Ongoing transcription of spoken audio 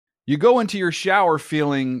You go into your shower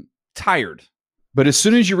feeling tired, but as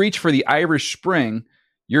soon as you reach for the Irish Spring,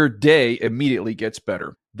 your day immediately gets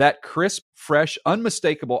better. That crisp, fresh,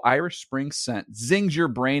 unmistakable Irish Spring scent zings your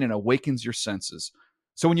brain and awakens your senses.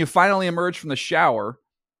 So when you finally emerge from the shower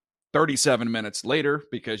 37 minutes later,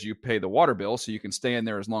 because you pay the water bill so you can stay in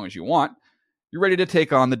there as long as you want, you're ready to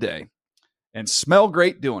take on the day and smell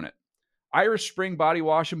great doing it. Irish Spring Body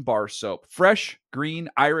Wash and Bar Soap. Fresh, green,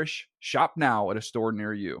 Irish. Shop now at a store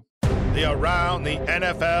near you. The Around the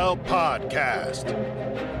NFL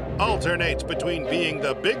podcast alternates between being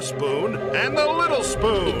the big spoon and the little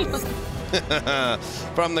spoon.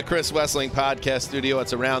 From the Chris Wessling podcast studio,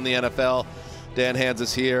 it's Around the NFL. Dan Hands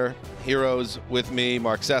is here. Heroes with me,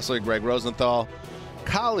 Mark Sessler, Greg Rosenthal,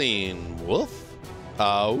 Colleen Wolfe.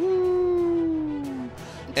 And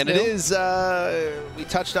it is, we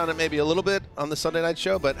touched on it maybe a little bit on the Sunday night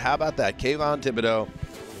show, but how about that? Kayvon Thibodeau,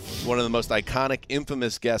 one of the most iconic,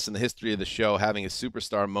 infamous guests in the history of the show, having a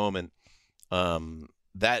superstar moment.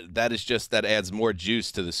 That is just, that adds more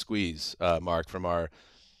juice to the squeeze, Mark, from our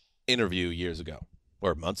interview years ago,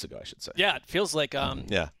 or months ago, I should say. Yeah, it feels like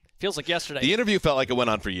feels like yesterday. The interview felt like it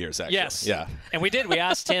went on for years, actually. Yes. Yeah. And we did. We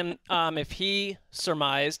asked him if he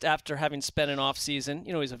surmised, after having spent an off-season,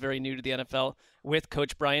 he's a very new to the NFL, with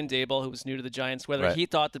Coach Brian Daboll, who was new to the Giants, whether he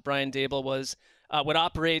thought that Brian Daboll was would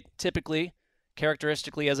operate typically,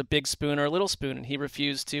 characteristically, as a big spoon or a little spoon, and he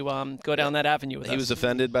refused to go down that avenue with us. He was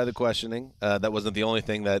offended by the questioning. That wasn't the only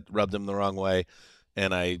thing that rubbed him the wrong way,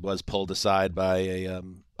 and I was pulled aside by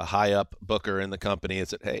a high-up booker in the company and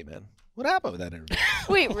said, hey, man, what happened with that interview?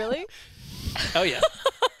 Wait, really? Oh, yeah.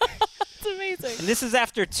 That's amazing. And this is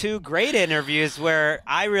after two great interviews where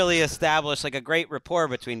I really established like a great rapport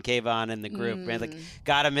between Kayvon and the group, and like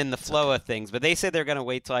got him in the flow of things. But they say they're going to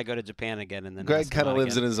wait till I go to Japan again, and then Greg kind of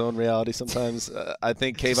lives in his own reality sometimes. I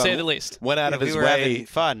think Kayvon, to say the least, went out of his way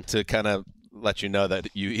fun to kind of let you know that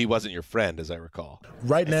he wasn't your friend, as I recall.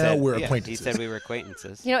 Right now, we're acquaintances. He said we were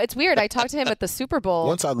acquaintances. It's weird. I talked to him at the Super Bowl.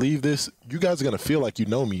 Once I leave this, you guys are gonna feel like you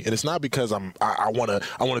know me, and it's not because I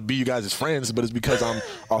wanna be you guys' friends, but it's because I'm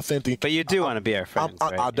authentic. But you do want to be our friends,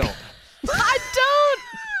 right? I don't.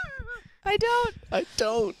 I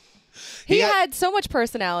don't. He had so much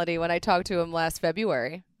personality when I talked to him last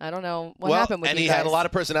February. I don't know what happened with and you he guys. had a lot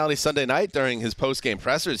of personality Sunday night during his post-game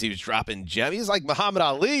pressers. He was dropping gems. He's like Muhammad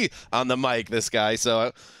Ali on the mic, this guy.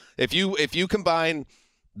 So if you combine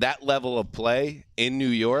that level of play in New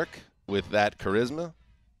York with that charisma,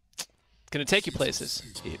 it's going to take you places.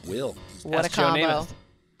 It will. What Ask a Joe combo. Namath.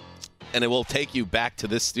 And it will take you back to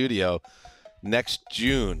this studio next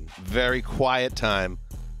June. Very quiet time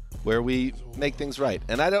where we make things right.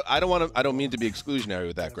 And I don't mean to be exclusionary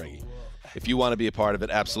with that, Greggy. If you want to be a part of it,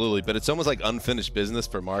 absolutely. But it's almost like unfinished business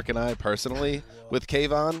for Mark and I personally with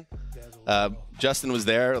Kayvon. Justin was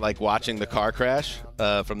there, like watching the car crash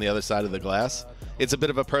from the other side of the glass. It's a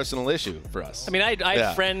bit of a personal issue for us. I mean, I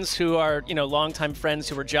have friends who are, longtime friends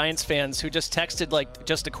who were Giants fans who just texted like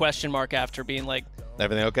just a question mark after being like,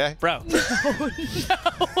 everything okay? Bro. No.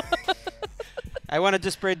 I want to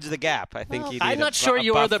just bridge the gap. I think you need I'm not sure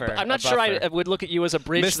I'm not sure I would look at you as a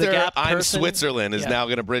bridge the gap person. I'm Switzerland is now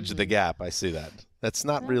going to bridge the gap. I see that. That's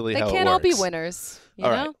not really how it works. They can't all be winners, you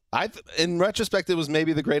know? Right. In retrospect, it was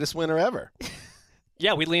maybe the greatest winner ever.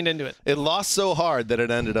 Yeah, we leaned into it. It lost so hard that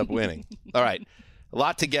it ended up winning. All right. A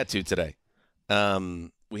lot to get to today.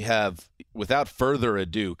 We have, without further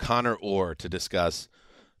ado, Conor Orr to discuss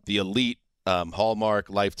the elite Hallmark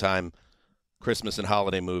Lifetime Christmas and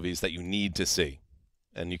holiday movies that you need to see.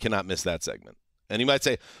 And you cannot miss that segment. And you might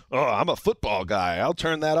say, oh, I'm a football guy. I'll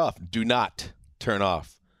turn that off. Do not turn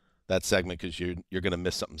off that segment because you're going to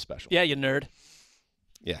miss something special. Yeah, you nerd.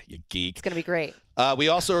 Yeah, you geek. It's going to be great. We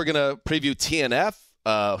also are going to preview TNF.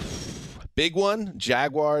 Big one,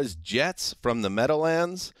 Jaguars, Jets from the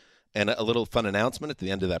Meadowlands. And a little fun announcement at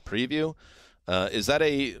the end of that preview. Is that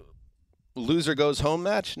a loser goes home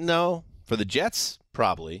match? No. For the Jets,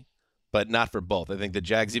 probably. But not for both. I think the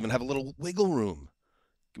Jags even have a little wiggle room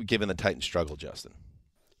given the Titans struggle, Justin.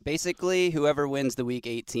 Basically, whoever wins the Week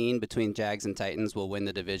 18 between Jags and Titans will win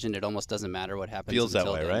the division. It almost doesn't matter what happens. Feels that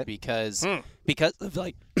way, then, right? Because of because of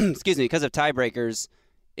tiebreakers.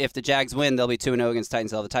 If the Jags win, they'll be 2-0 against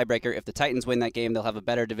Titans. They'll have a tiebreaker. If the Titans win that game, they'll have a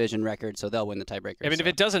better division record, so they'll win the tiebreaker. I mean, if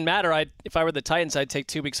it doesn't matter, if I were the Titans, I'd take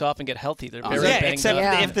 2 weeks off and get healthy. They're very banged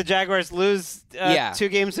up. If the Jaguars lose 2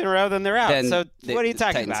 games in a row, then they're out. Then so what are you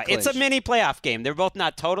talking Titans about? clinch. It's a mini playoff game. They're both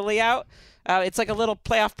not totally out. It's like a little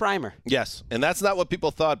playoff primer. Yes, and that's not what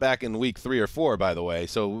people thought back in week 3 or 4, by the way.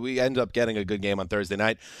 So we end up getting a good game on Thursday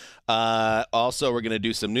night. Also, we're going to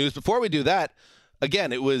do some news. Before we do that,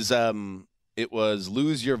 again, it was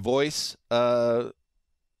Lose Your Voice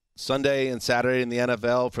Sunday and Saturday in the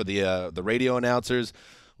NFL for the radio announcers.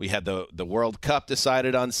 We had the World Cup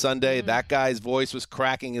decided on Sunday. Mm-hmm. That guy's voice was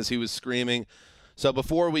cracking as he was screaming. So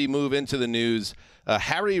before we move into the news,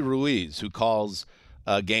 Harry Ruiz, who calls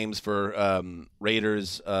games for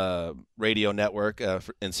Raiders radio network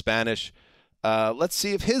in Spanish, let's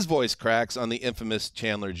see if his voice cracks on the infamous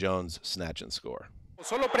Chandler Jones snatch and score.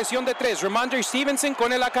 Solo presión de tres. Ramondre Stevenson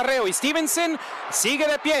con el acarreo. Y Stevenson sigue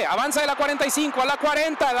de pie. Avanza de la 45 a la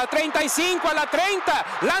 40, a la 35, a la 30.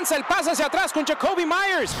 Lanza el pase hacia atrás con Jacoby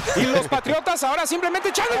Myers. Y los Patriotas ahora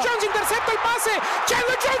simplemente Chandler Jones intercepta el pase.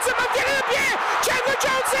 Chandler Jones se mantiene de pie. Chandler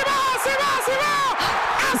Jones se va.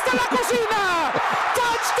 Hasta la cocina.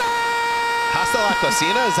 Touchdown. Hasta la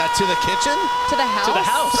cocina? Is that to the kitchen? To the house. To the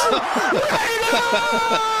house.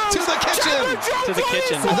 To the kitchen. To the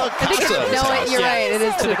kitchen. I thought casa was No, house. you're right. It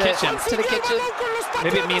is To the kitchen. To the kitchen.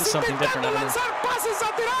 Maybe it means something different. I don't know. Pases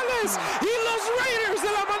laterales y los Raiders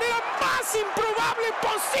de la manera más improbable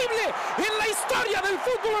posible en la historia del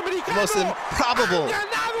fútbol americano. Most improbable.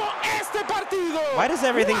 Ganado este partido. Why does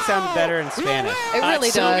everything sound better in Spanish? It really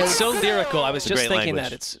It's does. so lyrical. I was It's a just great thinking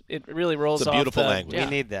language. that it really rolls It's a off. beautiful language. We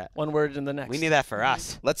need that. One word in the next. We need that for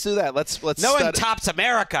us. Let's do that. Let's No one study- tops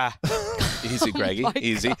America. Easy, Greggy. my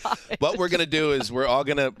Easy. God. What we're gonna do is we're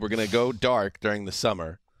gonna go dark during the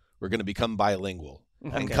summer. We're gonna become bilingual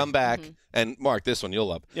and come back. And Mark, this one you'll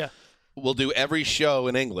love. Yeah. We'll do every show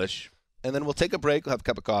in English, and then we'll take a break. We'll have a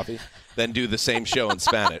cup of coffee, then do the same show in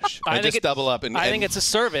Spanish. And just double up and I think it's a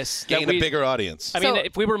service. gain that a bigger audience. I mean,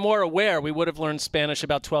 if we were more aware, we would have learned Spanish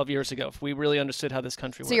about 12 years ago. If we really understood how this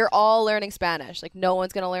country works. So you're all learning Spanish. Like no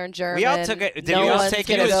one's gonna learn German. We all took it. Did no you all one's take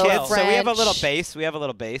it gonna as go kids? So we have a little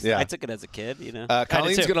French. base. Yeah. I took it as a kid, you know.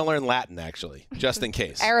 Colleen's too. going to learn Latin, actually, just in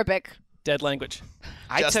case. Arabic. Dead language.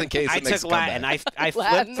 Just in case I it makes took a Latin. comeback. I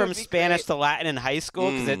Latin flipped from would be Spanish great. to Latin in high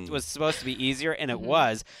school because it was supposed to be easier, and it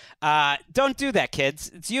was. Don't do that,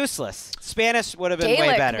 kids. It's useless. Spanish would have been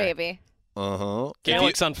Gaelic, way better. maybe. Uh-huh.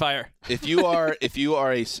 Gaelic's on fire. If you are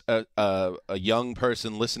a young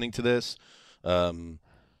person listening to this,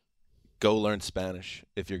 go learn Spanish.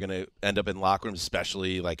 If you're going to end up in locker rooms,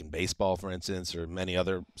 especially like in baseball, for instance, or many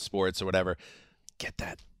other sports or whatever, get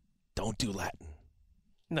that. Don't do Latin.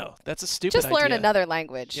 No, that's a stupid Just learn idea. another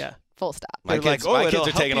language. Yeah. Full stop. My They're kids, like, my it'll kids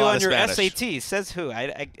are help taking a you lot on of your Spanish. SAT. Says who?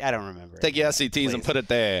 I don't remember. Take your SATs and put it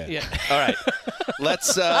there. Yeah. All right.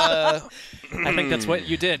 Let's. I think that's what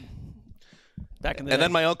you did back in the day. And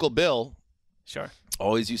then my Uncle Bill Sure.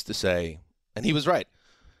 always used to say, and he was right.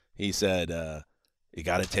 He said, you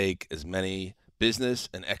got to take as many business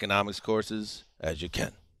and economics courses as you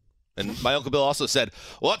can. And my Uncle Bill also said,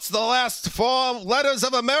 what's the last 4 letters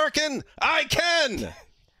of American? I can.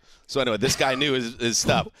 So anyway, this guy knew his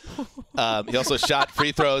stuff. He also shot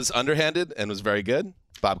free throws underhanded and was very good,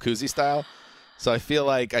 Bob Cousy style. So I feel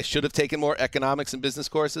like I should have taken more economics and business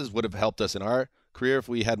courses. Would have helped us in our career if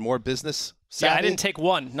we had more business savvy. Yeah, I didn't take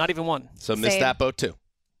one, not even one. So missed Same. that boat too.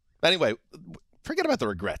 Anyway, forget about the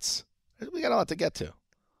regrets. We got a lot to get to.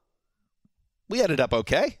 We ended up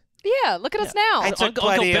okay. Yeah, look at us now. I took Uncle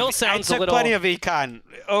plenty Bill of, sounds I a took little- plenty of econ.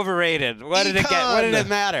 Overrated. What did it get? What did it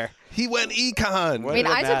matter? He went econ. What I mean,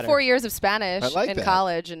 did it I matter? took 4 years of Spanish I like in that.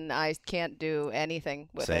 college, and I can't do anything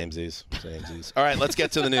with it. Samesies. All right, let's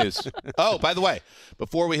get to the news. Oh, by the way,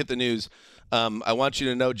 before we hit the news, I want you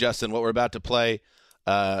to know, Justin, what we're about to play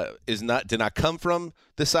did not come from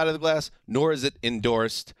this side of the glass, nor is it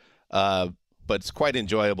endorsed, but it's quite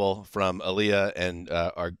enjoyable from Aaliyah and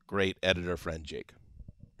our great editor friend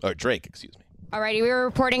Drake, excuse me. Alrighty, we were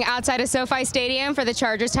reporting outside of SoFi Stadium for the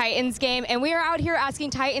Chargers-Titans game, and we are out here asking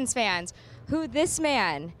Titans fans who this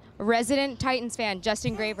man, resident Titans fan,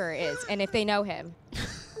 Justin Graver, is, and if they know him.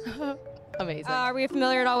 Amazing. Are we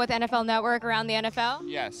familiar at all with NFL Network around the NFL?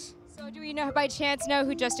 Yes, So do we by chance know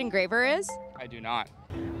who Justin Graver is? I do not.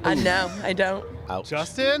 No, I don't. Ouch.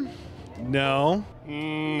 Justin? No.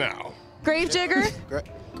 No. Gravedigger?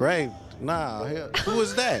 Grave? Nah. Who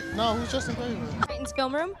is that? No, who's Justin Graver? Titans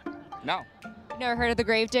film room? No. You've never heard of the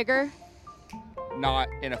Gravedigger? Not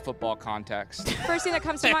in a football context. First thing that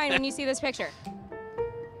comes to mind when you see this picture.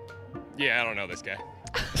 Yeah, I don't know this guy.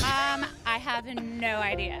 I have no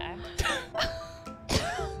idea.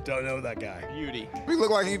 Don't know that guy. Beauty. He look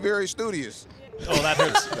like he's very studious. Oh, that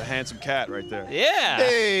hurts. The handsome cat right there. Yeah.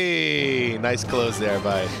 Hey, nice close there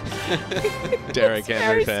by Derek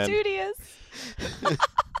Henry Very fan. studious.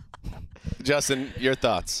 Justin, your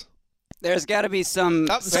thoughts? There's got to be some.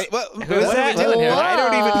 Who's that? What are we doing here? I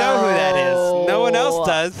don't even know who that is. No one else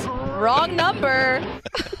does. Wrong number.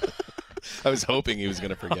 I was hoping he was going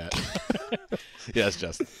to forget. Yes,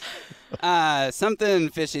 Justin. Something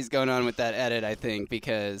fishy's going on with that edit, I think,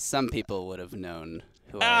 because some people would have known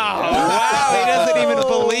Oh, wow. He doesn't even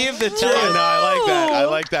believe the truth. No, I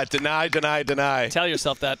like that. Deny. Tell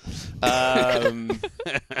yourself that.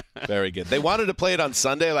 Very good. They wanted to play it on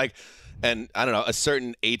Sunday, and I don't know, a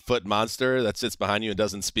certain 8-foot monster that sits behind you and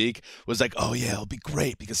doesn't speak was like, oh, yeah, it'll be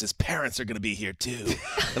great because his parents are going to be here, too.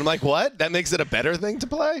 And I'm like, what? That makes it a better thing to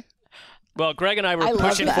play? Well, Greg and I were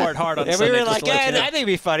pushing for it hard on and Sunday. We were like, I think it'd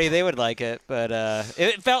be funny. They would like it. But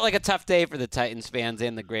it felt like a tough day for the Titans fans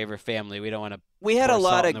and the Graver family. We don't want to. We had a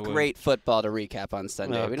lot of great football to recap on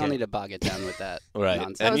Sunday. Okay. We don't need to bog it down with that. Right.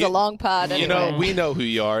 Nonsense. That was a long pod. Anyway. We know who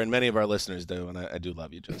you are, and many of our listeners do, and I do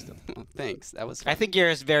love you, Justin. Well, thanks. That was fun. I think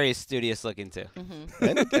you're very studious looking, too.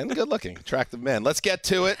 Mm-hmm. and good looking. Attractive man. Let's get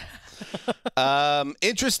to it.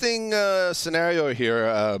 Interesting scenario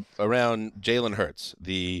here around Jalen Hurts,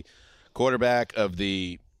 the quarterback of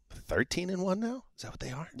the 13-1 now? Is that what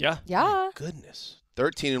they are? Yeah. My goodness.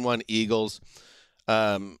 13-1 Eagles.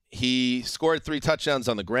 He scored 3 touchdowns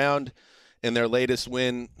on the ground in their latest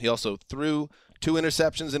win. He also threw 2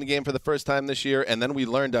 interceptions in a game for the first time this year. And then we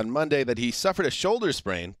learned on Monday that he suffered a shoulder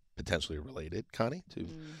sprain, potentially related, Connie,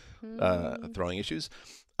 to throwing issues.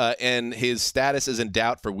 And his status is in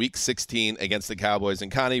doubt for Week 16 against the Cowboys.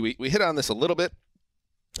 And Connie, we hit on this a little bit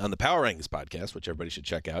on the Power Rankings podcast, which everybody should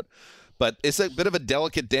check out. But it's a bit of a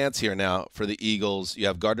delicate dance here now for the Eagles. You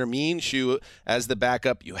have Gardner Minshew as the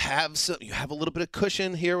backup. You have a little bit of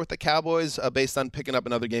cushion here with the Cowboys based on picking up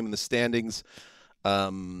another game in the standings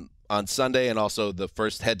on Sunday, and also the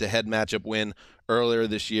first head-to-head matchup win earlier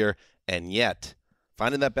this year. And yet,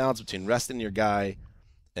 finding that balance between resting your guy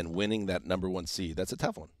and winning that number 1 seed, that's a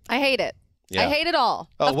tough one. I hate it. Yeah. I hate it all.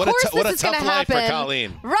 Oh, of what course a this is going tough to life for happen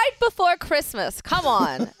Colleen. right before Christmas. Come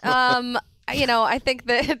on. I think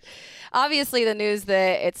that obviously the news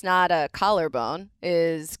that it's not a collarbone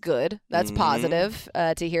is good. That's positive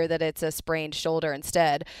to hear that it's a sprained shoulder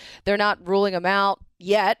instead. They're not ruling him out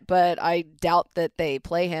yet, but I doubt that they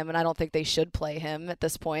play him, and I don't think they should play him at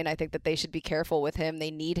this point. I think that they should be careful with him.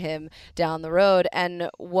 They need him down the road. And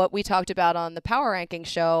what we talked about on the Power Ranking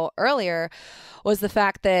show earlier was the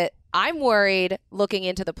fact that I'm worried looking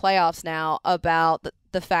into the playoffs now about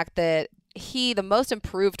the fact that the most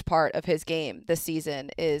improved part of his game this season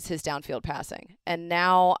is his downfield passing. And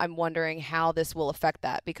now I'm wondering how this will affect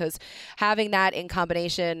that, because having that in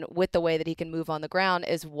combination with the way that he can move on the ground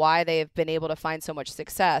is why they've been able to find so much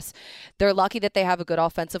success. They're lucky that they have a good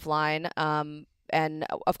offensive line. And,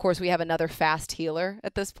 of course, we have another fast healer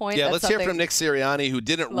at this point. Yeah, let's hear from Nick Sirianni, who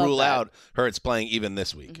didn't rule out Hurts playing even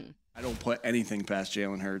this week. Mm-hmm. I don't put anything past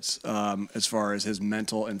Jalen Hurts as far as his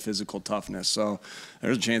mental and physical toughness. So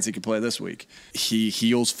there's a chance he could play this week. He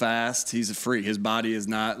heals fast. He's a freak. His body is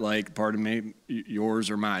not like, pardon me, yours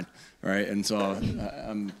or mine, right? And so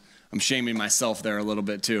I'm shaming myself there a little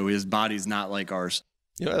bit too. His body's not like ours.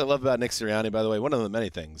 You know what I love about Nick Sirianni, by the way? One of the many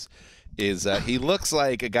things is he looks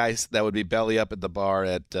like a guy that would be belly up at the bar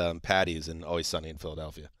at Patty's in Always Sunny in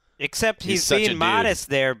Philadelphia. Except he's being modest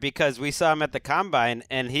there, because we saw him at the Combine,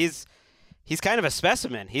 and he's kind of a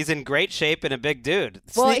specimen. He's in great shape and a big dude.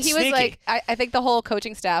 Well, he was like, I think the whole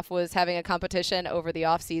coaching staff was having a competition over the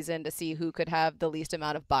offseason to see who could have the least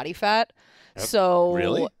amount of body fat. So,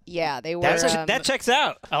 really? Yeah, they were. That checks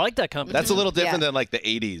out. I like that company. That's a little different than like the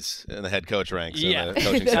 80s in the head coach ranks. Yeah, and the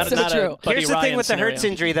coaching that's staff. so true. Here's the thing with the Hurts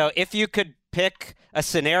injury, though. If you could pick a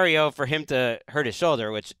scenario for him to hurt his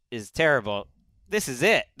shoulder, which is terrible, this is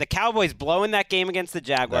it. The Cowboys blowing that game against the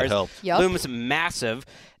Jaguars looms massive.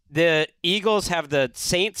 The Eagles have the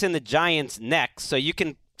Saints and the Giants next, so you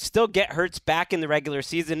can still get Hurts back in the regular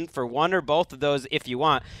season for one or both of those if you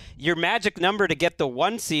want. Your magic number to get the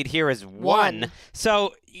 1 seed here is 1.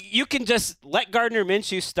 So you can just let Gardner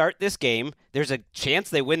Minshew start this game. There's a chance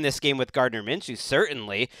they win this game with Gardner Minshew,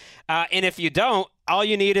 certainly. And if you don't, all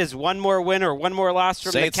you need is one more win or one more loss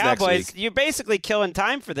from Saints the Cowboys. You're basically killing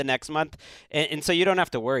time for the next month, and so you don't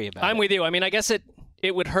have to worry about it. I'm with you. I mean, I guess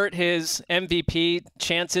it would hurt his MVP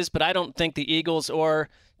chances, but I don't think the Eagles or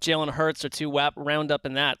Jalen Hurts are too round up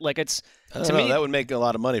in that. Like, it's to me, that would make a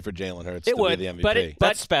lot of money for Jalen Hurts to be the MVP. But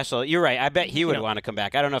that's special. You're right. I bet he would want to come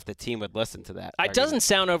back. I don't know if the team would listen to that. It doesn't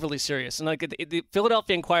sound overly serious. And like the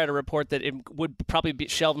Philadelphia Inquirer report that it would probably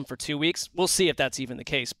shelve him for 2 weeks. We'll see if that's even the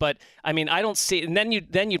case. But I mean, I don't see. And then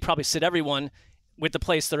you'd probably sit everyone with the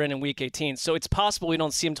place they're in Week 18. So it's possible we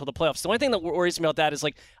don't see him until the playoffs. The only thing that worries me about that is,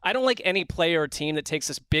 like, I don't like any player or team that takes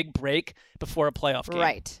this big break before a playoff game.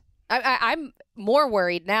 Right. I'm more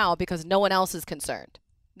worried now because no one else is concerned.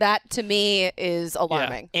 That, to me, is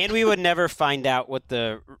alarming. Yeah. And we would never find out what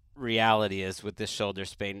the reality is with this shoulder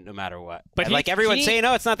sprain no matter what. But like everyone's saying,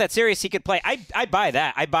 oh, it's not that serious. He could play. I buy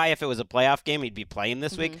that. I buy if it was a playoff game, he'd be playing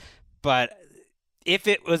this week. But if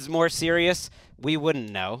it was more serious, we wouldn't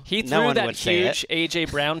know. He no threw one that would say huge it. A.J.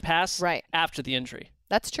 Brown pass right after the injury.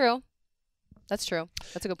 That's true. That's true.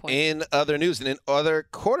 That's a good point. In other news and in other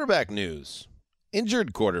quarterback news,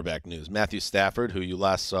 injured quarterback news, Matthew Stafford, who you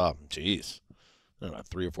last saw, I don't know,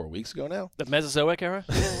 3 or 4 weeks ago now. The Mesozoic era?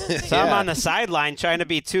 So I'm on the sideline trying to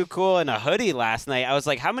be too cool in a hoodie last night. I was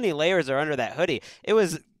like, how many layers are under that hoodie? It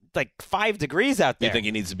was like 5 degrees out there. You think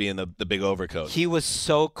he needs to be in the big overcoat? He was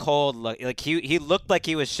so cold. Like he looked like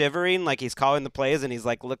he was shivering, like he's calling the plays, and he's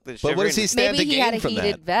like, look, the shivering. But what does he stand Maybe to he had gain a from heated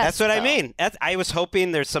that? vest. That's what I though. mean. I was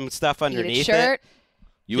hoping there's some stuff underneath Heated shirt. it.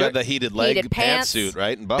 You had the heated leg pantsuit,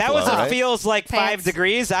 right? In Buffalo, That was right? feels like Pants. 5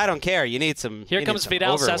 degrees. I don't care. You need some. Here you comes need some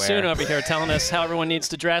Vidal overwear. Sassoon over here telling us how everyone needs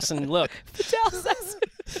to dress and look. Vidal Sassoon.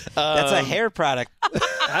 That's a hair product.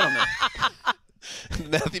 I don't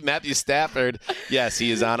know. Matthew Stafford, yes,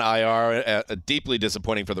 he is on IR. Deeply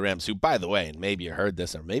disappointing for the Rams, who, by the way, and maybe you heard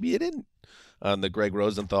this or maybe you didn't, on the Greg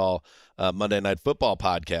Rosenthal Monday Night Football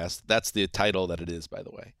podcast. That's the title that it is, by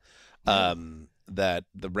the way. That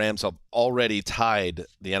the Rams have already tied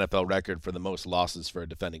the NFL record for the most losses for a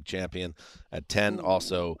defending champion at 10. Ooh.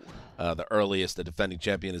 Also, the earliest a defending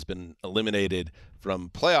champion has been eliminated from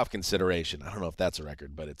playoff consideration. I don't know if that's a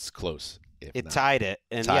record, but it's close. It tied it.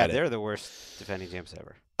 And, they're the worst defending champs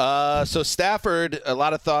ever. So Stafford, a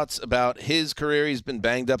lot of thoughts about his career. He's been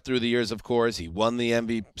banged up through the years, of course. He won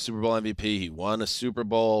the Super Bowl MVP. He won a Super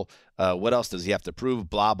Bowl. What else does he have to prove?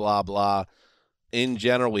 Blah, blah, blah. In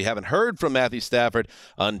general, we haven't heard from Matthew Stafford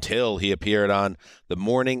until he appeared on the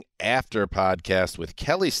Morning After podcast with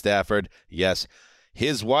Kelly Stafford. Yes,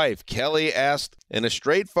 his wife. Kelly asked in a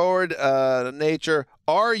straightforward nature,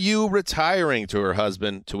 "Are you retiring?" to her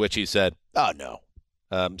husband, to which he said, "Oh, no."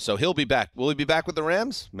 So he'll be back. Will he be back with the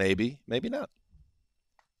Rams? Maybe, maybe not.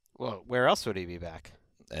 Well, where else would he be back?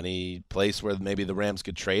 Any place where maybe the Rams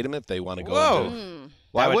could trade him if they want to go. Whoa.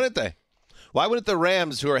 Why wouldn't they? Why wouldn't the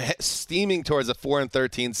Rams, who are steaming towards a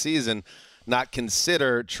 4-13 season, not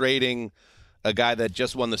consider trading a guy that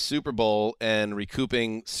just won the Super Bowl and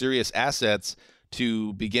recouping serious assets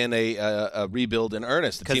to begin a rebuld in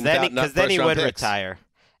earnest? Because then he would retire.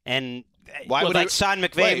 And why would Sean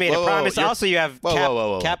McVay made a promise. Also, you have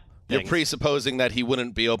cap You're presupposing that he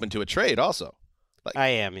wouldn't be open to a trade also. I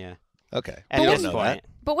am, yeah. Okay. At this point.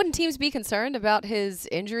 But wouldn't teams be concerned about his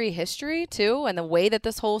injury history, too, and the way that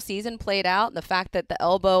this whole season played out, and the fact that the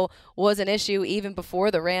elbow was an issue even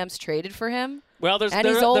before the Rams traded for him? Well, there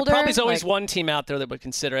probably always one team out there that would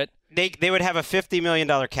consider it. They would have a $50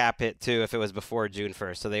 million cap hit, too, if it was before June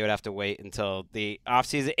 1st, so they would have to wait until the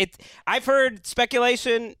offseason. I've heard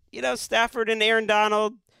speculation, Stafford and Aaron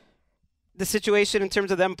Donald, the situation in terms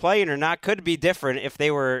of them playing or not could be different if they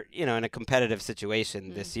were, in a competitive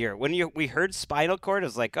situation this year. When we heard spinal cord, it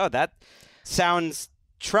was like, oh, that sounds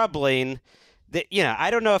troubling. I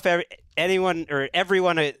don't know if anyone or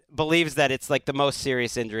everyone believes that it's like the most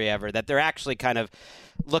serious injury ever, that they're actually kind of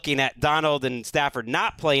looking at Donald and Stafford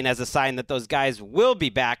not playing as a sign that those guys will be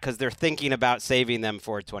back because they're thinking about saving them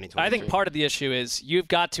for 2023. I think part of the issue is you've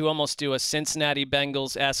got to almost do a Cincinnati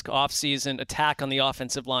Bengals-esque offseason attack on the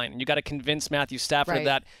offensive line. And you've got to convince Matthew Stafford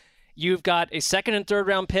that you've got a second and third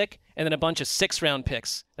round pick and then a bunch of 6th-round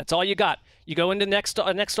picks. That's all you got. You go into next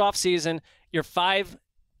offseason, you're $5+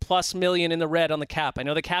 million in the red on the cap. I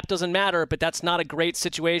know the cap doesn't matter, but that's not a great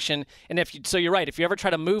situation. And so you're right. If you ever try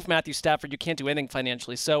to move Matthew Stafford, you can't do anything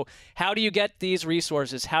financially. So how do you get these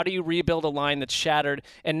resources? How do you rebuild a line that's shattered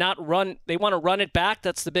and not run? They want to run it back.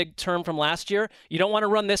 That's the big term from last year. You don't want to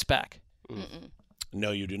run this back.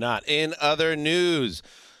 No, you do not. In other news,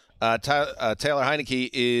 Taylor Heineke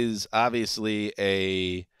is obviously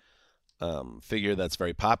a figure that's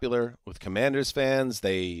very popular with Commanders fans.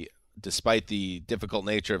 Despite the difficult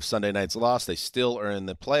nature of Sunday night's loss, they still are in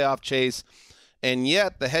the playoff chase. And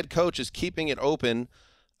yet the head coach is keeping it open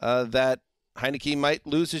that Heineke might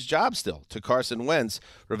lose his job still to Carson Wentz.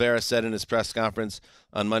 Rivera said in his press conference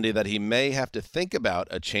on Monday that he may have to think about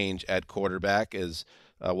a change at quarterback as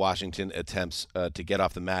Washington attempts to get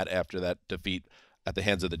off the mat after that defeat at the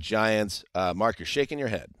hands of the Giants. Mark, you're shaking your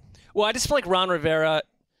head. Well, I just feel like Ron Rivera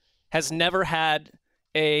has never had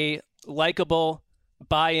a likable,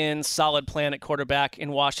 buy-in, solid plan at quarterback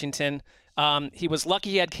in Washington. He was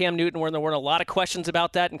lucky he had Cam Newton, where there weren't a lot of questions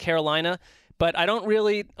about that in Carolina. But I don't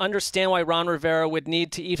really understand why Ron Rivera would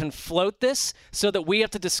need to even float this so that we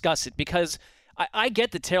have to discuss it. Because I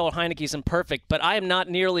get that Taylor Heineke's imperfect, but I am not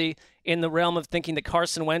nearly in the realm of thinking that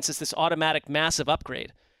Carson Wentz is this automatic massive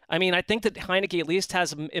upgrade. I mean, I think that Heineke at least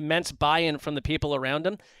has immense buy-in from the people around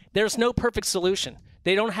him. There's no perfect solution.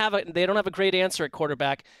 They don't have a great answer at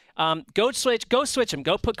quarterback. Go switch him.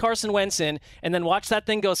 Go put Carson Wentz in, and then watch that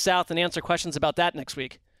thing go south and answer questions about that next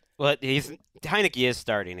week. Well, Heineke is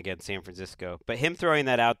starting against San Francisco, but him throwing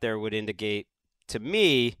that out there would indicate to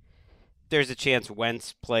me there's a chance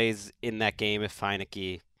Wentz plays in that game if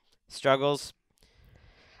Heineke struggles.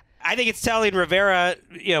 I think it's telling Rivera,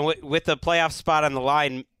 with the playoff spot on the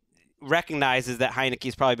line, recognizes that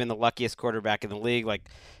Heineke's probably been the luckiest quarterback in the league. Like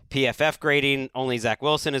PFF grading, only Zach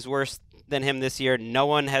Wilson is worse than him this year. No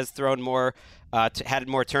one has thrown more, had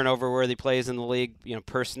more turnover-worthy plays in the league,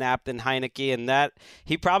 per snap than Heineke, and that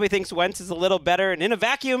he probably thinks Wentz is a little better. And in a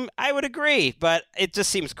vacuum, I would agree, but it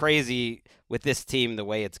just seems crazy with this team the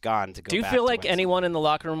way it's gone to go. Do you back feel to like Wentz. Anyone in the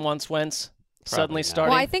locker room wants Wentz? Suddenly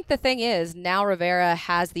starting? Well, I think the thing is now Rivera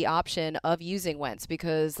has the option of using Wentz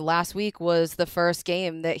because last week was the first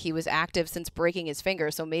game that he was active since breaking his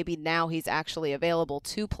finger. So maybe now he's actually available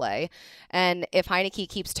to play. And if Heineke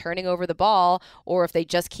keeps turning over the ball or if they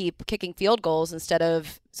just keep kicking field goals instead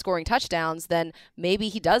of scoring touchdowns, then maybe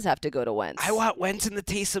he does have to go to Wentz. I want Wentz in the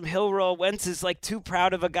Taysom Hill role. Wentz is like too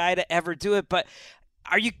proud of a guy to ever do it, but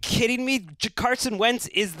are you kidding me? Carson Wentz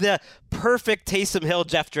is the perfect Taysom Hill,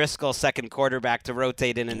 Jeff Driscoll second quarterback to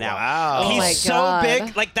rotate in and out. Wow. He's so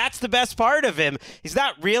big. Like, that's the best part of him. He's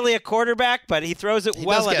not really a quarterback, but he throws it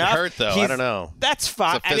well enough. He does get hurt, though. I don't know. That's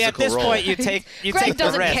fine. I mean, at this role. point, you take Greg the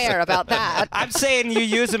doesn't risk. care about that. I'm saying you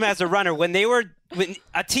use him as a runner. When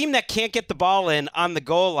a team that can't get the ball in on the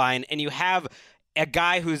goal line and you have a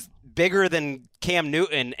guy who's bigger than Cam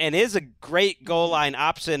Newton and is a great goal line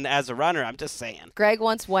option as a runner, I'm just saying. Greg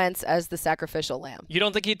wants Wentz as the sacrificial lamb. You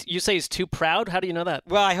don't think you say he's too proud? How do you know that?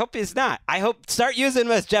 Well, I hope he's not. I hope start using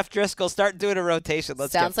him as Jeff Driscoll. Start doing a rotation.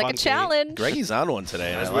 Let's Sounds get like a funky. challenge. Greggy's on one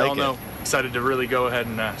today. As I we like all know, it. excited to really go ahead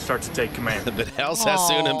and start to take command. But Hal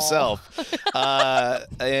Sassoon himself.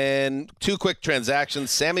 And two quick transactions.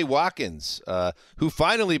 Sammy Watkins, who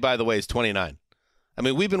finally, by the way, is 29. I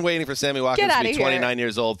mean, we've been waiting for Sammy Watkins to be 29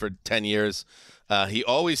 years old for 10 years. He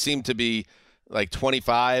always seemed to be like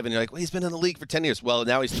 25, and you're like, well, he's been in the league for 10 years. Well,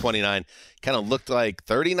 now he's 29. Kind of looked like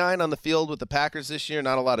 39 on the field with the Packers this year.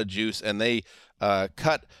 Not a lot of juice, and they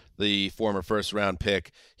cut the former first-round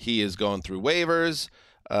pick. He is going through waivers,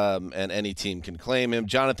 and any team can claim him.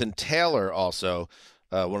 Jonathan Taylor also,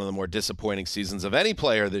 one of the more disappointing seasons of any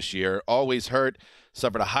player this year, always hurt,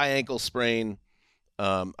 suffered a high ankle sprain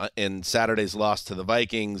in Saturday's loss to the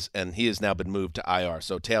Vikings, and he has now been moved to IR.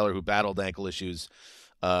 So Taylor, who battled ankle issues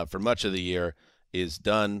for much of the year, is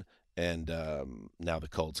done, and now the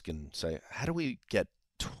Colts can say, how do we get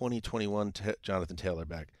 2021 Jonathan Taylor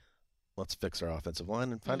back? Let's fix our offensive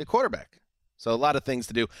line and find a quarterback. So a lot of things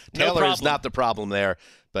to do. Taylor is not the problem there,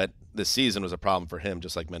 but this season was a problem for him,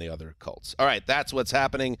 just like many other Colts. All right, that's what's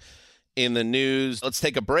happening in the news. Let's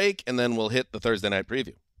take a break, and then we'll hit the Thursday night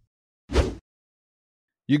preview.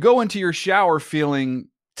 You go into your shower feeling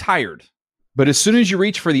tired, but as soon as you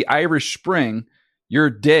reach for the Irish Spring, your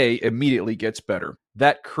day immediately gets better.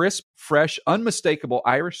 That crisp, fresh, unmistakable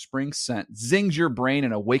Irish Spring scent zings your brain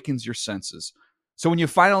and awakens your senses. So when you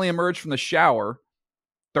finally emerge from the shower,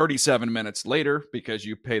 37 minutes later, because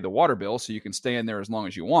you pay the water bill so you can stay in there as long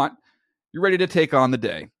as you want, you're ready to take on the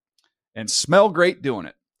day. And smell great doing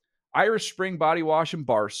it. Irish Spring Body Wash and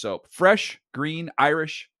Bar Soap. Fresh, green,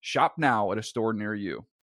 Irish. Shop now at a store near you.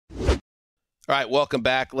 All right, welcome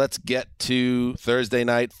back. Let's get to Thursday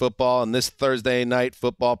Night Football. And this Thursday Night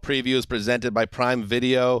Football preview is presented by Prime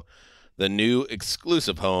Video, the new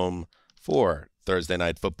exclusive home for Thursday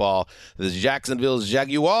Night Football. The Jacksonville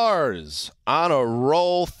Jaguars on a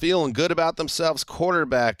roll, feeling good about themselves.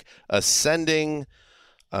 Quarterback ascending,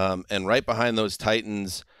 and right behind those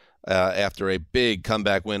Titans after a big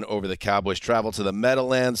comeback win over the Cowboys, travel to the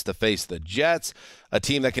Meadowlands to face the Jets, a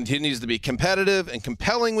team that continues to be competitive and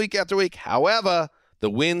compelling week after week. However, the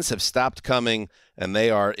wins have stopped coming, and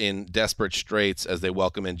they are in desperate straits as they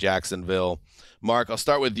welcome in Jacksonville. Mark, I'll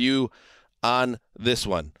start with you on this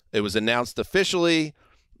one. It was announced officially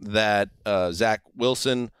that Zach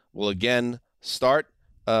Wilson will again start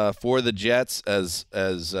for the Jets as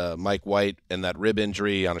Mike White and that rib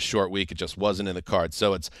injury on a short week, it just wasn't in the cards.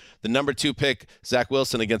 So it's the number 2 pick, Zach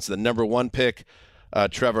Wilson, against the number 1 pick,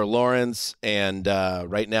 Trevor Lawrence, and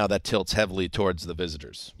right now that tilts heavily towards the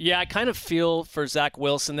visitors. Yeah, I kind of feel for Zach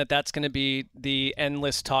Wilson that's going to be the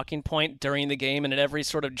endless talking point during the game and at every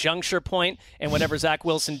sort of juncture point, and whatever Zach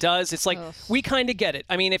Wilson does, it's like we kind of get it.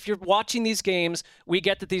 I mean, if you're watching these games, we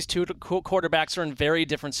get that these two quarterbacks are in very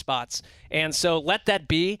different spots, and so let that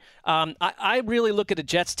be. I really look at a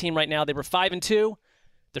Jets team right now. They were 5-2.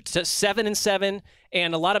 They're 7-7,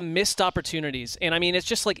 and a lot of missed opportunities. And I mean, it's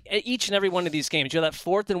just like each and every one of these games. You have that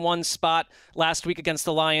 4th and 1 spot last week against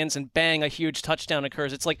the Lions, and bang, a huge touchdown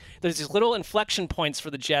occurs. It's like there's these little inflection points for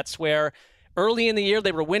the Jets where early in the year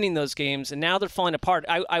they were winning those games, and now they're falling apart.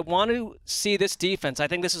 I want to see this defense. I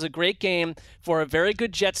think this is a great game for a very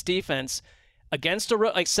good Jets defense against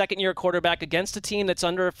a second-year quarterback, against a team that's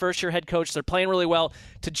under a first-year head coach. They're playing really well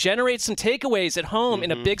to generate some takeaways at home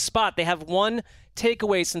in a big spot. They have one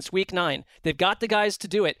takeaway since week 9. They've got the guys to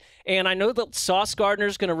do it. And I know that Sauce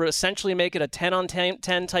Gardner's going to essentially make it a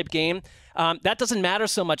 10-on-10 type game. That doesn't matter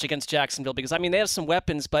so much against Jacksonville because, I mean, they have some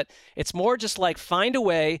weapons, but it's more just like find a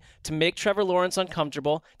way to make Trevor Lawrence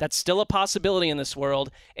uncomfortable. That's still a possibility in this world.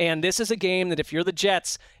 And this is a game that if you're the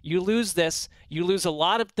Jets, you lose this. You lose a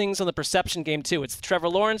lot of things on the perception game, too. It's the Trevor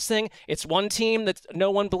Lawrence thing. It's one team that no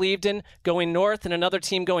one believed in going north and another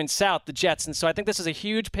team going south, the Jets. And so I think this is a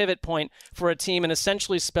huge pivot point for a team and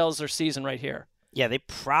essentially spells their season right here. Yeah, they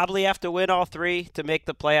probably have to win all 3 to make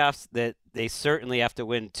the playoffs. That they certainly have to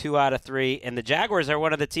win 2 out of 3. And the Jaguars are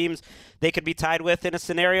one of the teams they could be tied with in a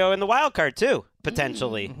scenario in the wild card, too,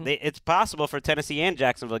 potentially. Mm-hmm. It's possible for Tennessee and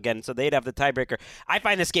Jacksonville again, so they'd have the tiebreaker. I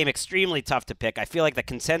find this game extremely tough to pick. I feel like the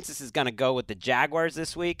consensus is going to go with the Jaguars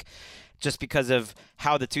this week, just because of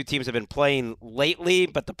how the two teams have been playing lately,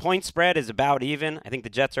 but the point spread is about even. I think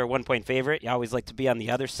the Jets are a 1-point favorite. You always like to be on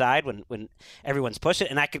the other side when everyone's pushing,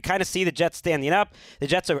 and I could kind of see the Jets standing up. The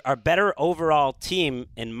Jets are a better overall team,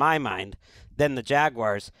 in my mind, than the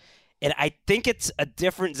Jaguars, and I think it's a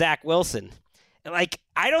different Zach Wilson. Like,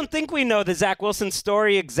 I don't think we know the Zach Wilson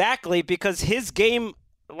story exactly because his game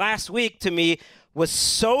last week, to me, was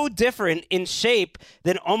so different in shape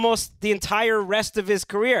than almost the entire rest of his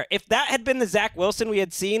career. If that had been the Zach Wilson we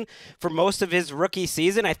had seen for most of his rookie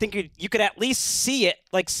season, I think you could at least see it,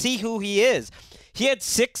 like see who he is. He had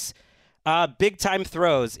 6 big-time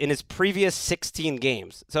throws in his previous 16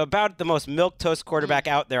 games. So about the most milquetoast quarterback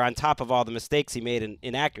out there on top of all the mistakes he made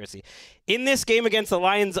in accuracy. In this game against the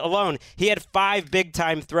Lions alone, he had 5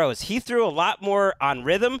 big-time throws. He threw a lot more on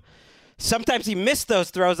rhythm. Sometimes he missed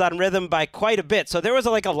those throws on rhythm by quite a bit. So there was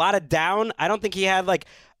a lot of down. I don't think he had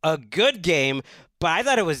a good game, but I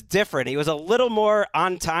thought it was different. He was a little more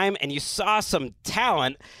on time, and you saw some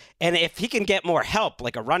talent. And if he can get more help,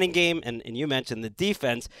 like a running game, and you mentioned the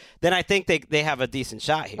defense, then I think they have a decent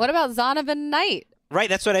shot here. What about Zonovan Knight? Right,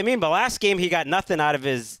 that's what I mean. But last game, he got nothing out of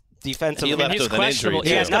his defensive. He left with an injury.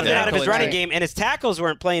 He has nothing out of his running game, and his tackles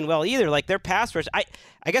weren't playing well either. Like their pass rush.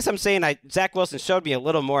 I guess I'm saying Zach Wilson showed me a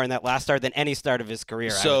little more in that last start than any start of his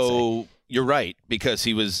career. So you're right, because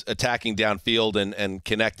he was attacking downfield and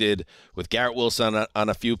connected with Garrett Wilson on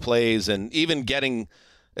a few plays, and even getting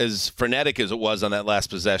as frenetic as it was on that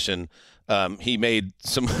last possession, he made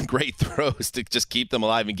some great throws to just keep them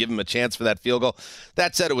alive and give him a chance for that field goal.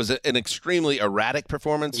 That said, it was an extremely erratic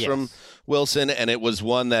performance from Wilson, and it was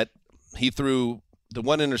one that he threw. The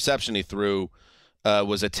one interception he threw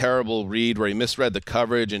was a terrible read where he misread the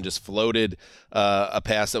coverage and just floated a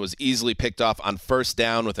pass that was easily picked off on first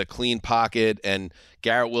down with a clean pocket, and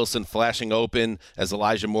Garrett Wilson flashing open as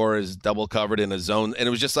Elijah Moore is double covered in a zone. And it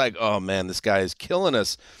was just like, oh, man, this guy is killing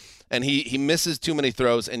us. And he misses too many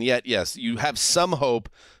throws, and yet, yes, you have some hope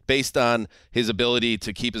based on his ability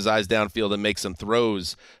to keep his eyes downfield and make some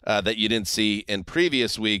throws that you didn't see in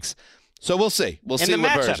previous weeks. So we'll see. We'll see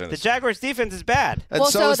what version. The Jaguars' defense is bad. And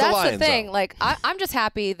so that's the thing. Like, I'm just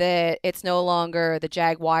happy that it's no longer the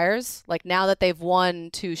Jaguars. Like, now that they've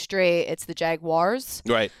won 2 straight, it's the Jaguars.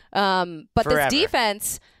 Right. But this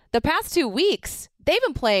defense, the past 2 weeks, they've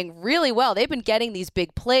been playing really well. They've been getting these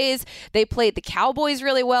big plays. They played the Cowboys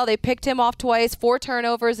really well. They picked him off twice, 4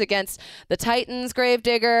 turnovers against the Titans,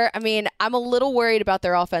 Gravedigger. I mean, I'm a little worried about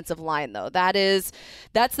their offensive line, though.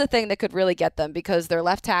 That's the thing that could really get them, because their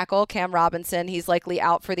left tackle, Cam Robinson, he's likely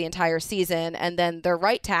out for the entire season. And then their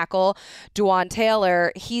right tackle, Duan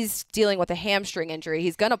Taylor, he's dealing with a hamstring injury.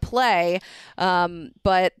 He's going to play,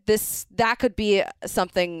 but that could be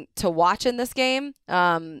something to watch in this game.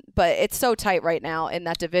 But it's so tight right now in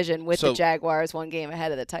that division with the Jaguars 1 game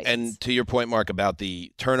ahead of the Titans. And to your point, Mark, about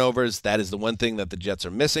the turnovers, that is the one thing that the Jets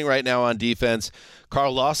are missing right now on defense.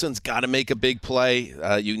 Carl Lawson's got to make a big play.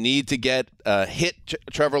 You need to get hit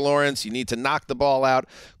Trevor Lawrence. You need to knock the ball out.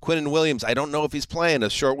 Quinnen Williams, I don't know if he's playing. A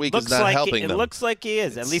short week is not helping them. It looks like he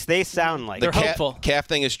is. At least they sound like they're hopeful. Calf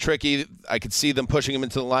thing is tricky. I could see them pushing him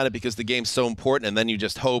into the lineup because the game's so important, and then you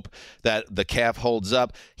just hope that the calf holds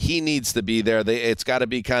up. He needs to be there. It's got to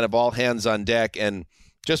be kind of all hands on deck. And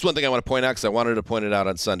just one thing I want to point out, because I wanted to point it out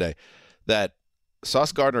on Sunday, that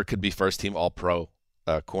Sauce Gardner could be first-team All-Pro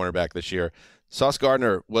cornerback this year. Sauce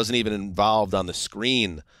Gardner wasn't even involved on the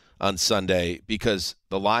screen on Sunday because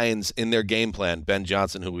the Lions, in their game plan, Ben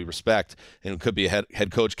Johnson, who we respect and could be a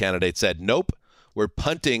head coach candidate, said, nope, we're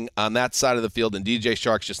punting on that side of the field, and DJ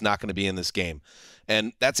Chark's just not going to be in this game.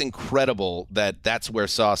 And that's incredible that that's where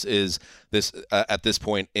Sauce is at this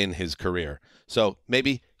point in his career. So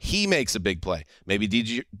maybe he makes a big play. Maybe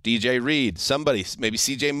DJ Reed, somebody, maybe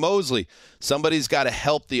CJ Mosley. Somebody's got to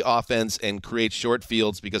help the offense and create short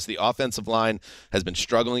fields because the offensive line has been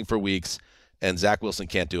struggling for weeks, and Zach Wilson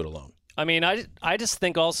can't do it alone. I mean, I just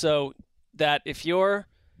think also that if you're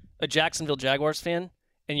a Jacksonville Jaguars fan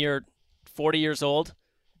and you're 40 years old,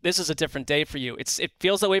 this is a different day for you. It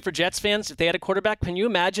feels that way for Jets fans. If they had a quarterback, can you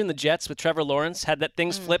imagine the Jets with Trevor Lawrence had that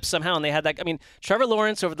things flipped somehow and they had that? I mean, Trevor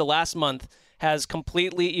Lawrence over the last month has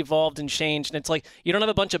completely evolved and changed. And it's like you don't have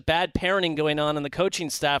a bunch of bad parenting going on in the coaching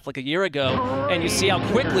staff like a year ago, and you see how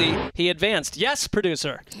quickly he advanced. Yes,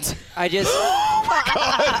 producer. I just...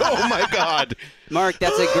 Oh, my God. Mark,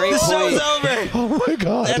 that's a great point. The show's over. Oh, my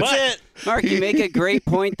God. That's it. Mark, you make a great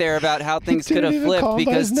point there about how things could have flipped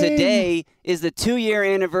because today is the 2-year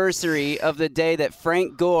anniversary of the day that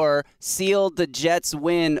Frank Gore sealed the Jets'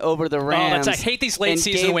 win over the Rams. I hate these late and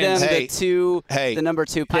season gave wins. Them the number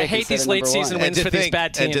 2 pick. I hate these late season wins for these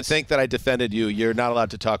bad teams. And to think that I defended you, you're not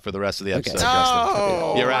allowed to talk for the rest of the episode, Okay.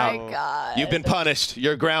 Justin. You're out. Oh, my God. You've been punished.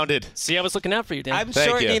 You're grounded. See, I was looking out for you, Dan. I'm Thank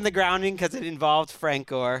shortening you. the grounding because it involved Frank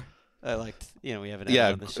Gore. I liked, we haven't had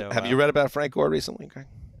it on the show. Have you read about Frank Gore recently, Greg?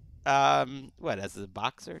 What, as a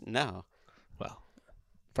boxer? No. Well,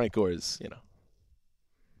 Frank Gore is,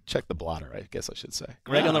 check the blotter, I guess I should say.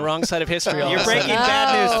 Greg on the wrong side of history. You're breaking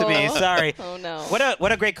bad news to me. Sorry. Oh, no.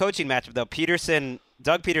 What a great coaching matchup, though.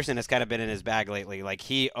 Doug Peterson has kind of been in his bag lately. Like,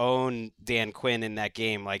 he owned Dan Quinn in that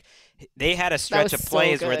game. Like, they had a stretch of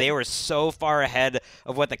plays where they were so far ahead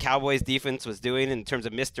of what the Cowboys defense was doing in terms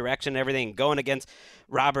of misdirection and everything, going against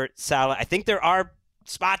Robert Saleh. I think there are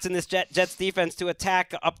spots in this Jets defense to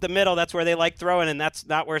attack up the middle. That's where they like throwing, and that's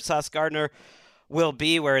not where Sauce Gardner will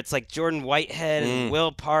be, where it's like Jordan Whitehead and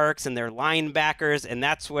Will Parks and their linebackers, and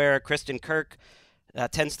that's where Christian Kirk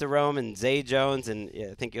tends to roam, and Zay Jones, and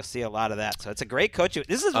I think you'll see a lot of that. So it's a great coaching.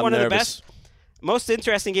 This is one of the best, most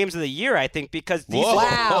interesting games of the year, I think, because these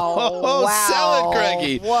Wow. Sell it,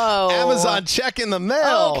 Greggy. Whoa. Amazon check in the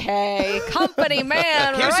mail. Okay. Company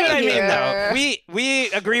man. Here's right what I mean, here. though.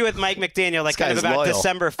 We agree with Mike McDaniel, like kind of about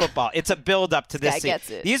December football. It's a build up to this. Guy gets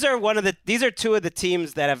it. These are two of the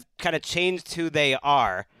teams that have kind of changed who they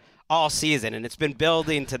are all season, and it's been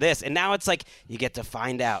building to this. And now it's like you get to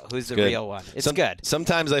find out who's the real one. It's good.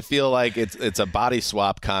 Sometimes I feel like it's a body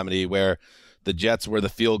swap comedy where the Jets were the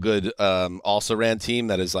feel-good also-ran team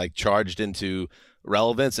that is like charged into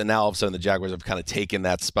relevance, and now all of a sudden the Jaguars have kind of taken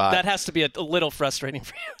that spot. That has to be a little frustrating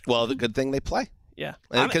for you. Well, the good thing they play. Yeah.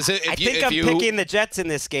 I think I'm picking the Jets in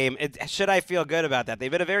this game. Should I feel good about that?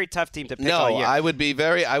 They've been a very tough team to pick all year. No, I would be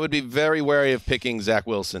very wary of picking Zach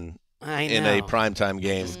Wilson in a primetime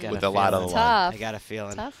game with a lot on the line. I got a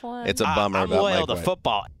feeling. Tough one. It's a bummer I'm about loyal Mike to White.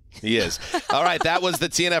 football. He is. All right, that was the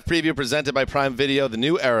TNF preview presented by Prime Video. The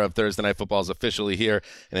new era of Thursday Night Football is officially here,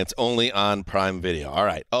 and it's only on Prime Video. All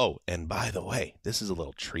right. Oh, and by the way, this is a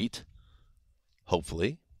little treat,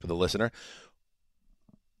 hopefully, for the listener.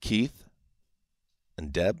 Keith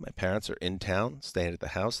and Deb, my parents, are in town, staying at the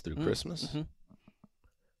house through Christmas. Mm-hmm.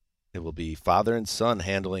 It will be father and son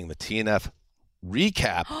handling the TNF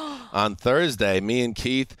recap on Thursday. Me and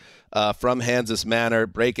Keith from Kansas Manor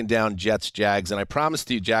breaking down Jets, Jags, and I promise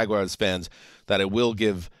to you, Jaguars fans, that I will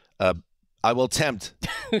give. I will attempt.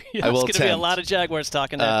 Yeah, it's going to be a lot of Jaguars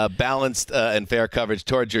talking now. Balanced and fair coverage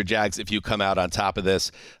towards your Jags if you come out on top of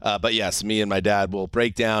this. But yes, me and my dad will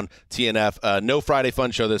break down TNF. No Friday Fun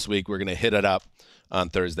Show this week. We're going to hit it up on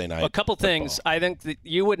Thursday night. A couple things. I think that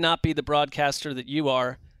you would not be the broadcaster that you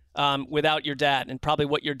are without your dad, and probably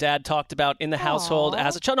what your dad talked about in the household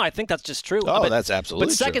as a child. No, I think that's just true. Oh, that's absolutely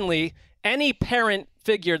true. But secondly, any parent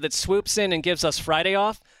figure that swoops in and gives us Friday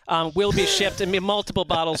off will be shipped in multiple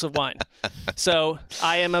bottles of wine. So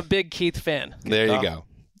I am a big Keith fan. There you go.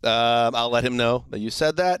 I'll let him know that you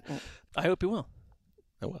said that. I hope you will.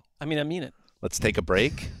 I will. I mean it. Let's take a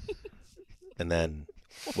break and then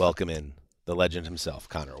welcome in the legend himself,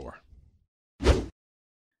 Conor Orr.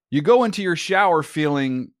 You go into your shower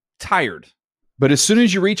feeling tired, but as soon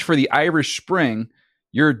as you reach for the Irish Spring,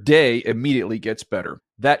 your day immediately gets better.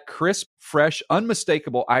 That crisp, fresh,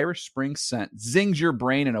 unmistakable Irish Spring scent zings your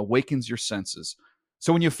brain and awakens your senses.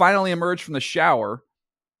 So when you finally emerge from the shower,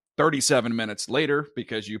 37 minutes later,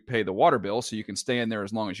 because you pay the water bill so you can stay in there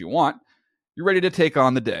as long as you want, you're ready to take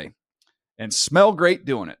on the day. And smell great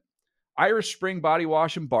doing it. Irish Spring Body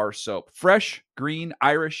Wash and Bar Soap. Fresh, green,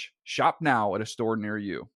 Irish. Shop now at a store near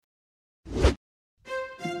you.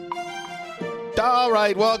 All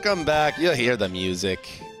right, welcome back. You'll hear the music.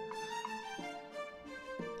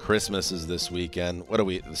 Christmas is this weekend. What are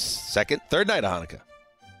we, the third night of Hanukkah?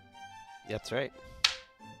 That's right.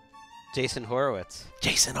 Jason Horowitz,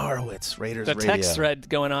 Raiders the Radio. text thread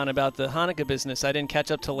going on about the Hanukkah business. I didn't catch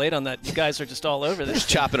up till late on that. You guys are just all over this. Just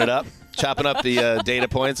chopping up the data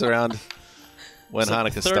points around when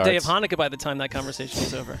Hanukkah starts. Third day of Hanukkah by the time that conversation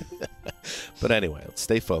is over. But anyway, let's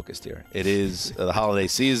stay focused here. It is the holiday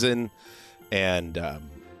season, and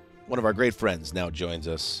one of our great friends now joins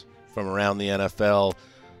us from around the NFL.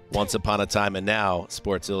 Once upon a time and now,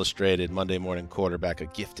 Sports Illustrated, Monday morning quarterback, a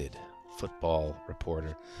gifted football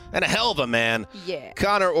reporter, and a hell of a man. Yeah.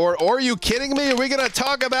 Conor Orr. Are you kidding me? Are we going to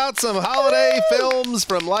talk about some holiday films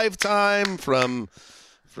from Lifetime, from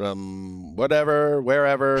whatever,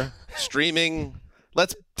 wherever, streaming?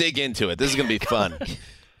 Let's dig into it. This is going to be fun.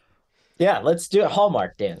 Yeah, let's do it.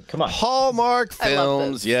 Hallmark, Dan. Come on. Hallmark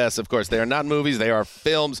films. Yes, of course. They are not movies. They are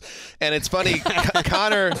films. And it's funny,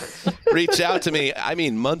 Connor reached out to me,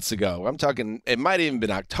 months ago. I'm talking, it might have even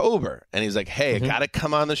been October. And he's like, hey, I got to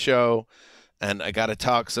come on the show, and I got to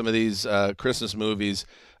talk some of these Christmas movies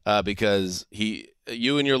because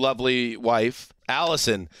you and your lovely wife,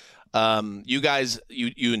 Allison, you guys,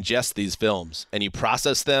 you ingest these films and you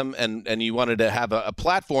process them, and you wanted to have a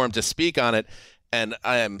platform to speak on it. And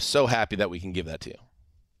I am so happy that we can give that to you.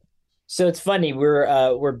 So it's funny,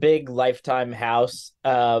 we're big Lifetime house,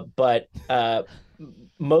 but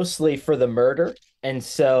mostly for the murder. And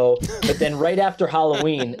so, but then right after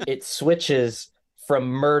Halloween, it switches from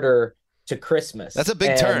murder to Christmas. That's a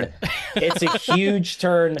big turn. It's a huge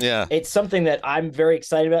turn. Yeah. It's something that I'm very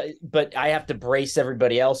excited about, but I have to brace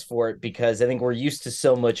everybody else for it because I think we're used to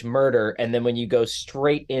so much murder. And then when you go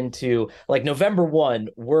straight into like November 1,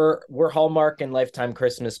 we're Hallmark and Lifetime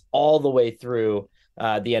Christmas all the way through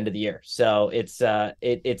the end of the year. So it's a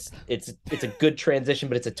good transition,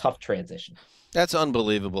 but it's a tough transition. That's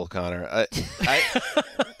unbelievable, Connor.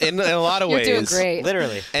 In a lot of ways. You're doing great.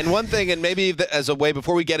 Literally. And one thing, and maybe as a way,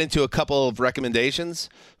 before we get into a couple of recommendations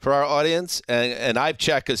for our audience, and I've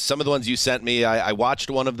checked, because some of the ones you sent me, I watched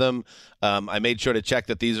one of them. I made sure to check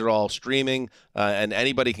that these are all streaming, and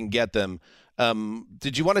anybody can get them.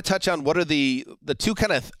 Did you want to touch on what are the two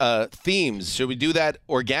kind of themes? Should we do that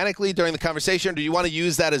organically during the conversation, or do you want to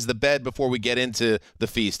use that as the bed before we get into the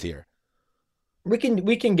feast here? We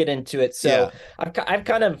can get into it. So yeah. I've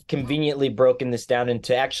kind of conveniently broken this down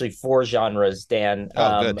into actually 4 genres, Dan.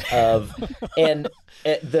 And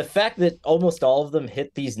the fact that almost all of them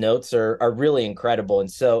hit these notes are really incredible. And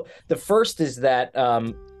so the first is that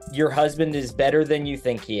your husband is better than you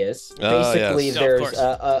think he is. Basically, yes. There's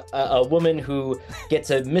a woman who gets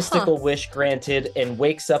a mystical wish granted and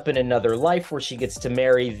wakes up in another life where she gets to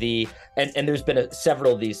marry and there's been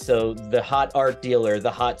several of these. So the hot art dealer,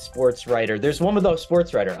 the hot sports writer. There's one with a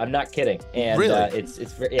sports writer. I'm not kidding. And really? It's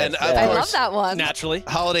very. Yeah, and I love that one. Naturally.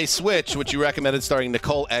 Holiday Switch, which you recommended, starring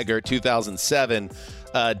Nicole Eggert, 2007.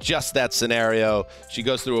 Just that scenario. She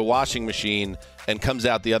goes through a washing machine and comes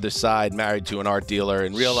out the other side married to an art dealer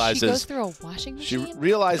and realizes she goes through a washing machine? She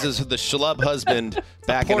realizes the schlub husband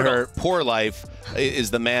back in her poor life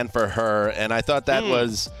is the man for her. And I thought that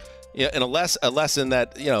was a lesson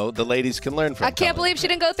that the ladies can learn from. I can't believe she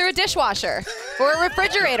didn't go through a dishwasher or a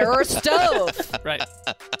refrigerator or a stove. Right.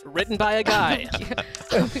 Written by a guy.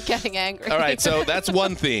 I'm getting angry. All right, so that's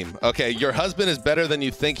one theme. Okay, your husband is better than you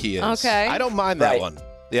think he is. Okay. I don't mind that one.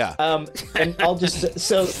 Yeah. And I'll just,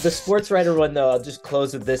 so the sports writer one, though, I'll just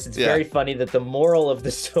close with this. It's very funny that the moral of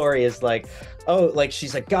the story is like,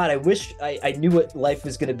 she's like, God, I wish I knew what life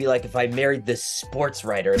was going to be like if I married this sports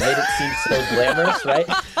writer. It made it seem so glamorous, right?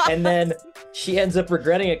 And then she ends up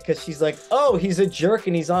regretting it because she's like, oh, he's a jerk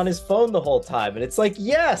and he's on his phone the whole time. And it's like,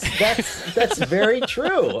 yes, that's very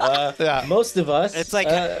true. Most of us. It's like,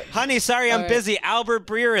 honey, sorry, I'm busy. Albert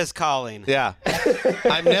Breer is calling. Yeah.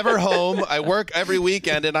 I'm never home. I work every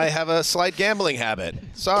weekend and I have a slight gambling habit.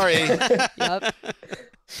 Sorry. Yep.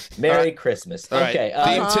 Merry Christmas. All right. Okay.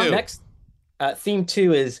 Theme 2. Next. Theme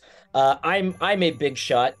 2 is I'm a big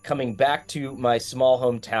shot coming back to my small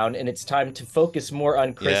hometown, and it's time to focus more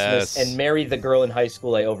on Christmas and marry the girl in high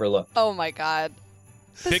school I overlooked. Oh my God,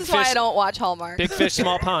 this is why I don't watch Hallmark. Big fish,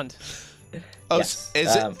 small pond. Oh, yes.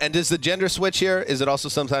 Is it? And does the gender switch here? Is it also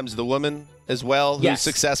sometimes the woman as well who's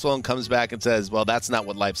successful and comes back and says, "Well, that's not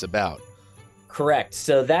what life's about"? Correct.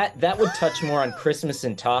 So that would touch more on Christmas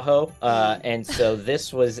in Tahoe, and so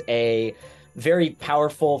this was a very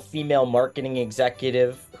powerful female marketing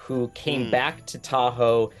executive who came back to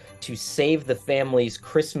Tahoe to save the family's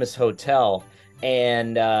Christmas hotel.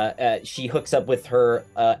 and she hooks up with her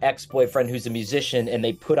ex-boyfriend who's a musician, and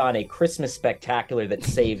they put on a Christmas spectacular that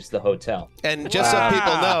saves the hotel. And just so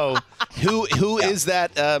people know, who is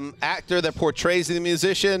that actor that portrays the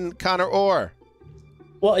musician, Conor Orr?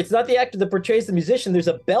 Well, it's not the actor that portrays the musician. There's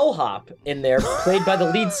a bellhop in there played by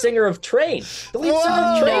the lead singer of Train. The lead singer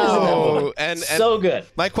of Train is in that movie. And so good.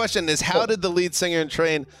 My question is, how did the lead singer in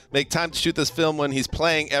Train make time to shoot this film when he's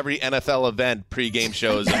playing every NFL event, pre-game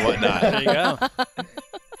shows and whatnot? There you go.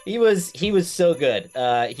 He was so good.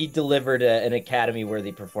 He delivered an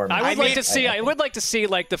Academy-worthy performance. I would like to see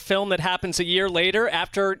like the film that happens a year later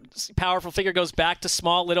after powerful figure goes back to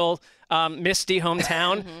small little misty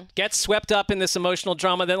hometown, gets swept up in this emotional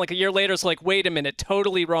drama. Then like a year later, it's like, wait a minute,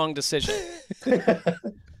 totally wrong decision.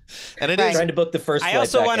 And it is trying to book the first. I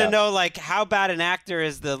also want to know, like, how bad an actor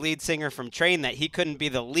is the lead singer from Train that he couldn't be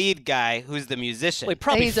the lead guy who's the musician. Well, he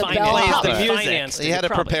probably plays the music. He had to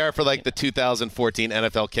prepare for like the 2014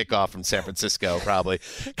 NFL kickoff from San Francisco, probably.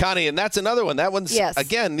 Connie, and that's another one. That one's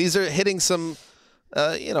again. These are hitting some,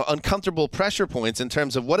 uncomfortable pressure points in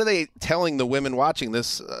terms of what are they telling the women watching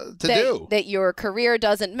this to do? That your career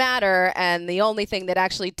doesn't matter, and the only thing that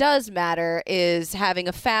actually does matter is having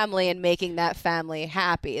a family and making that family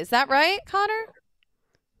happy. Is that right, Connor?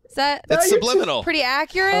 That's subliminal. Pretty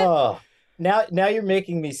accurate. Oh, now you're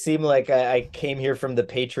making me seem like I came here from the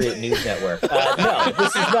Patriot News Network. No,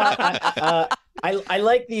 this is not. I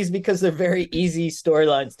like these because they're very easy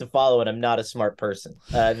storylines to follow, and I'm not a smart person.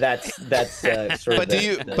 That's sort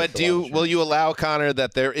of. Will you allow, Connor,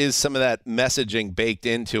 that there is some of that messaging baked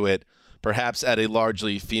into it, perhaps at a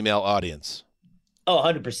largely female audience? Oh,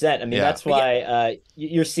 100%. I mean, that's why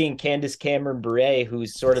you're seeing Candace Cameron Bure,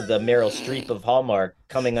 who's sort of the Meryl Streep of Hallmark,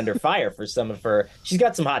 coming under fire for some of her. She's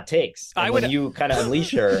got some hot takes. And when you kind of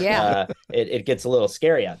unleash her, it gets a little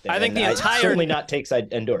scary out there. I think certainly not takes I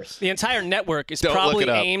endorse. The entire network is probably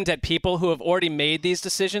aimed at people who have already made these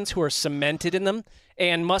decisions, who are cemented in them,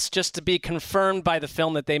 and must just be confirmed by the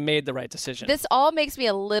film that they made the right decision. This all makes me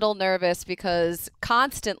a little nervous because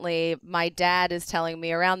constantly my dad is telling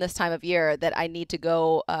me around this time of year that I need to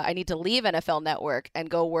go, I need to leave NFL Network and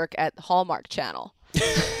go work at Hallmark Channel.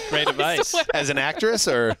 Great advice. As an actress,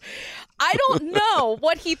 or? I don't know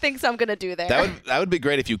what he thinks I'm going to do there. That would be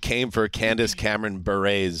great if you came for Candace Cameron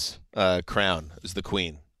Bure's crown as the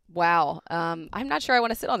queen. Wow. I'm not sure I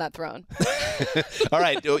want to sit on that throne. All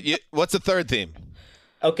right. What's the third theme?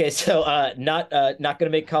 Okay, so not going to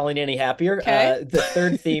make Colleen any happier. Okay. The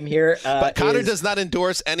third theme here, but Connor does not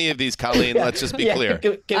endorse any of these, Colleen. Let's just be clear.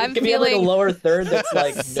 Give me like a lower third that's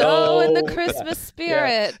like so in the Christmas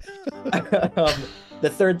spirit. The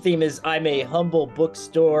third theme is I'm a humble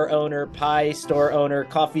bookstore owner, pie store owner,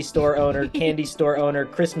 coffee store owner, candy store owner,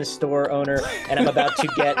 Christmas store owner, and I'm about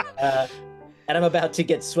to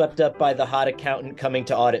get swept up by the hot accountant coming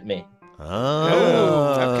to audit me.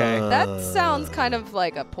 Oh, okay. That sounds kind of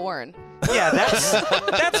like a porn. Yeah,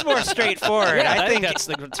 that's more straightforward. Yeah,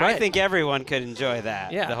 I think everyone could enjoy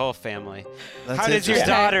that. Yeah. The whole family. That's How does your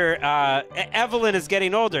daughter, Evelyn is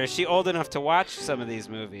getting older. Is she old enough to watch some of these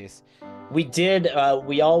movies? We did.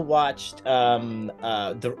 We all watched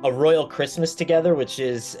A Royal Christmas together,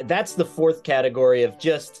 that's the fourth category of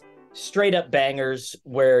just straight up bangers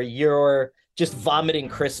where you're just vomiting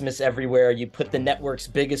Christmas everywhere. You put the network's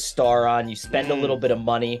biggest star on. You spend a little bit of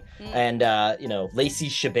money, and Lacey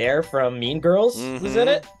Chabert from Mean Girls was in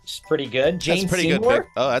it. She's pretty good. Jane Seymour.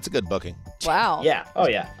 Oh, that's a good booking. Wow. Yeah. Oh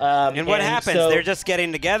yeah. And what happens? They're just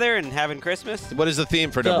getting together and having Christmas. What is the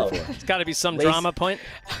theme for number 4? It's got to be some drama point.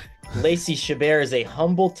 Lacey Chabert is a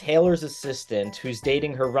humble tailor's assistant who's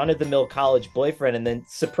dating her run-of-the-mill college boyfriend, and then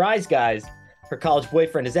surprise, guys. Her college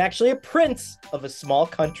boyfriend is actually a prince of a small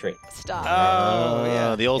country. Stop. Oh,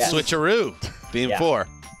 yeah. The old switcheroo. Theme 4.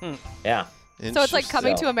 Yeah. So it's like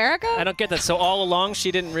Coming to America? I don't get that. So all along, she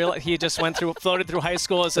didn't realize he just floated through high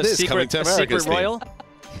school as a secret royal?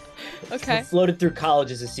 Okay. Floated through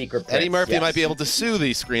college as a secret prince. Eddie Murphy might be able to sue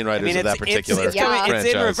the screenwriters of that particular franchise.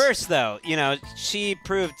 It's in reverse, though. She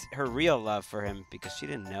proved her real love for him because she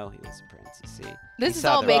didn't know he was a prince, you see. This is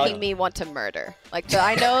all making me want to murder.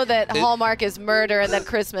 I know that Hallmark is murder and then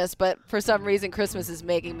Christmas, but for some reason Christmas is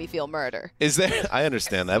making me feel murder. I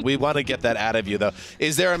understand that. We want to get that out of you, though.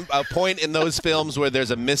 Is there a point in those films where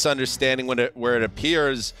there's a misunderstanding where it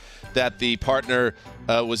appears that the partner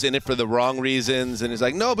was in it for the wrong reasons and is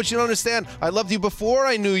like, no, but you don't understand. I loved you before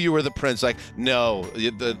I knew you were the prince. Like, no,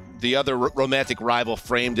 the other romantic rival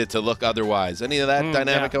framed it to look otherwise. Any of that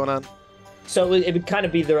dynamic going on? So it would kind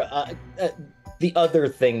of be the other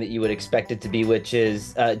thing that you would expect it to be, which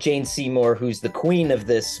is Jane Seymour, who's the queen of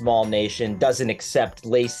this small nation, doesn't accept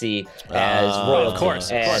Lacey as royalty. Of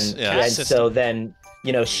course. And so then,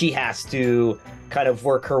 she has to kind of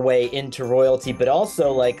work her way into royalty, but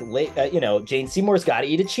also Jane Seymour's got to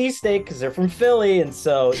eat a cheesesteak because they're from Philly, and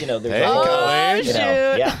so there's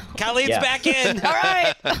Khalid's back in. All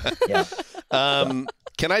right.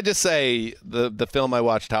 Can I just say the film I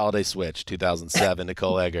watched, Holiday Switch, 2007,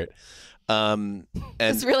 Nicole Eggert. And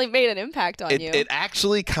this really made an impact on you. It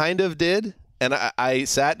actually kind of did, and I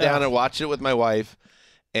sat down and watched it with my wife,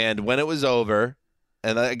 and when it was over,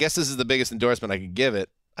 and I guess this is the biggest endorsement I could give it,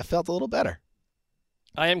 I felt a little better.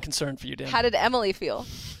 I am concerned for you, Dan. How did Emily feel?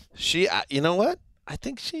 She, you know what? I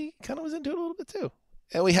think she kind of was into it a little bit too.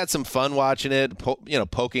 And we had some fun watching it,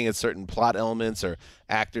 poking at certain plot elements or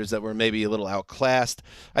actors that were maybe a little outclassed.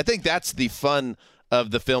 I think that's the fun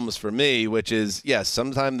of the films for me, which is, yes,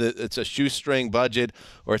 sometimes it's a shoestring budget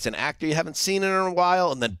or it's an actor you haven't seen in a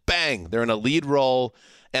while, and then bang, they're in a lead role.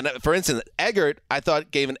 And for instance, Eggert, I thought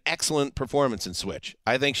gave an excellent performance in Switch.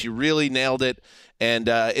 I think she really nailed it. And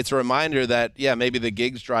it's a reminder that, maybe the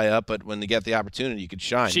gigs dry up, but when you get the opportunity, you could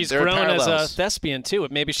shine. She's grown as a thespian, too.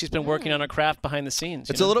 Maybe she's been working on her craft behind the scenes.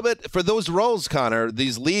 It's a little bit, for those roles, Connor,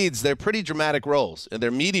 these leads, they're pretty dramatic roles. And they're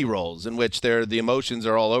meaty roles in which the emotions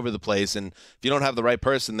are all over the place. And if you don't have the right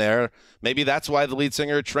person there, maybe that's why the lead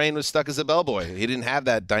singer Train was stuck as a bellboy. He didn't have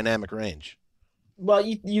that dynamic range. Well,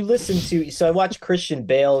 you listen to, so I watched Christian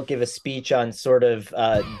Bale give a speech on sort of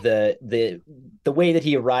the way that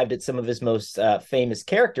he arrived at some of his most famous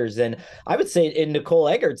characters. And I would say in Nicole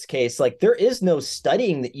Eggert's case, there is no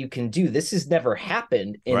studying that you can do. This has never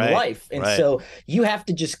happened in life. And so you have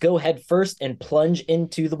to just go head first and plunge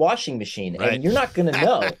into the washing machine. And you're not going to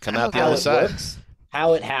know come out the how other it side. works,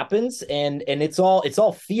 how it happens. And it's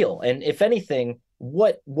all feel. And if anything,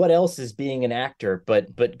 what else is being an actor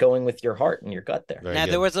but going with your heart and your gut there?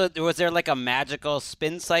 Now, was there like a magical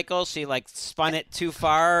spin cycle? She spun it too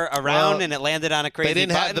far around and it landed on a crazy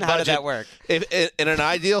button? Have the budget. How did that work? If, in an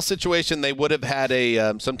ideal situation, they would have had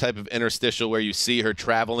a some type of interstitial where you see her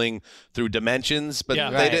traveling through dimensions, but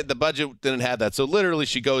the budget didn't have that. So literally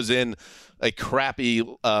she goes in a crappy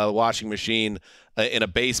washing machine in a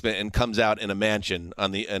basement and comes out in a mansion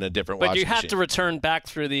in a different washing machine. But you have to return back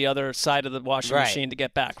through the other side of the washing machine to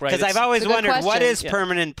get back, right? Because I've always wondered, what is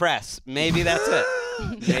permanent press? Maybe that's it.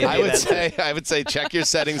 I would say check your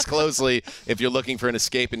settings closely if you're looking for an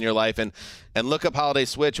escape in your life, and look up Holiday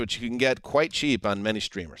Switch, which you can get quite cheap on many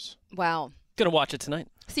streamers. Wow. Gonna watch it tonight.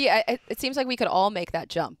 See, it seems like we could all make that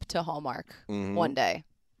jump to Hallmark one day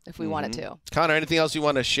if we wanted to. Connor, anything else you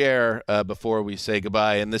want to share before we say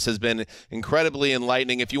goodbye? And this has been incredibly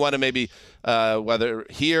enlightening. If you want to maybe, whether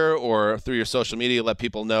here or through your social media, let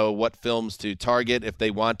people know what films to target if they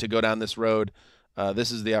want to go down this road, this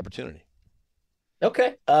is the opportunity.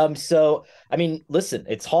 Okay. So, I mean, listen,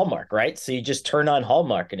 it's Hallmark, right? So you just turn on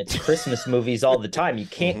Hallmark and it's Christmas movies all the time. You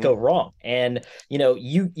can't go wrong. And,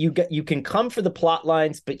 you can come for the plot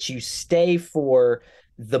lines, but you stay for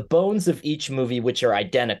the bones of each movie, which are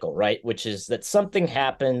identical, right? Which is that something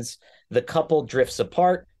happens, the couple drifts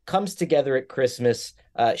apart, comes together at Christmas,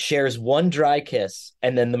 shares one dry kiss,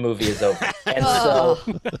 and then the movie is over. And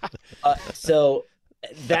so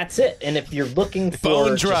that's it. And if you're looking for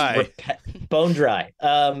bone dry,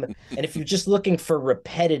 and if you're just looking for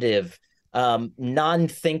repetitive,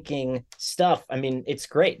 non-thinking stuff, I mean, it's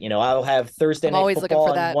great. I'll have Thursday Night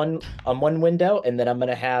Football on one window, and then I'm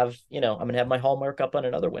gonna have my Hallmark up on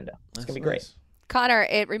another window. It's gonna be great. Connor,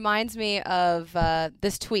 it reminds me of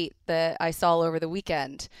this tweet that I saw over the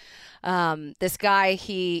weekend. This guy,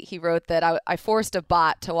 he wrote that I forced a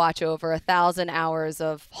bot to watch over 1,000 hours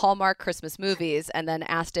of Hallmark Christmas movies and then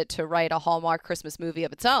asked it to write a Hallmark Christmas movie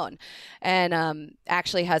of its own, and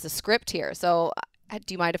actually has a script here. So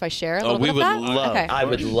do you mind if I share a little bit of that? Okay. I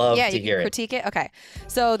would love to hear it. Critique it? Okay.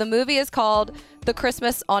 So the movie is called The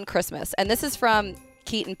Christmas on Christmas, and this is from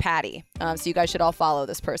Keaton Patty. So you guys should all follow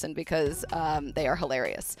this person because they are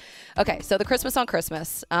hilarious. Okay, so The Christmas on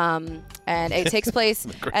Christmas, and it takes place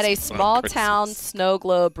at a small town snow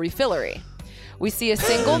globe refillery. We see a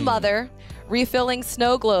single mother refilling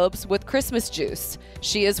snow globes with Christmas juice.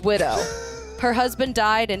 She is widow. Her husband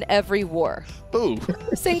died in every war. Ooh.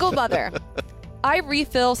 Single mother. I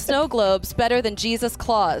refill snow globes better than Jesus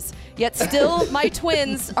Claus, yet still my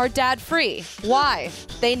twins are dad-free. Why?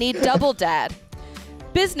 They need double dad.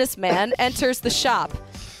 Businessman enters the shop.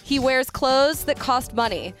 He wears clothes that cost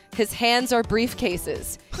money. His hands are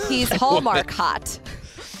briefcases. He's Hallmark hot.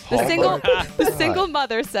 The single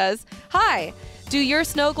mother says, "Hi, do your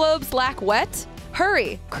snow globes lack wet?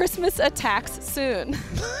 Hurry, Christmas attacks soon."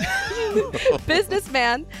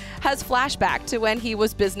 Businessman has flashback to when he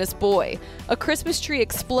was business boy. A Christmas tree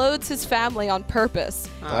explodes his family on purpose.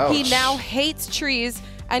 Ouch. He now hates trees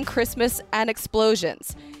and Christmas and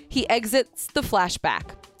explosions. He exits the flashback.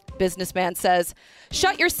 Businessman says,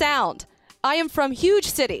 "Shut your sound. I am from huge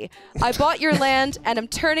city. I bought your land and am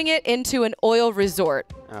turning it into an oil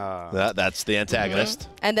resort." That's the antagonist.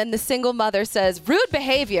 And then the single mother says, "Rude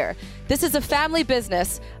behavior. This is a family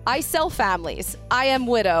business. I sell families. I am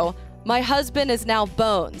widow. My husband is now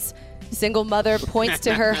bones." Single mother points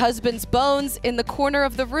to her husband's bones in the corner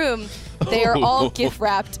of the room. They are all gift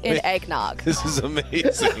wrapped in eggnog. This is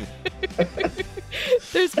amazing.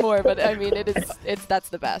 There's more, but I mean, that's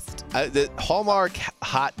the best. The Hallmark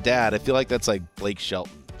hot dad, I feel like that's like Blake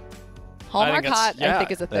Shelton. Hallmark hot, I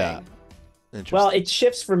think, is a thing. Yeah. Well, it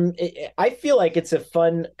shifts from. I feel like it's a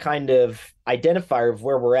fun kind of identifier of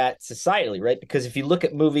where we're at societally, right? Because if you look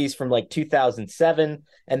at movies from like 2007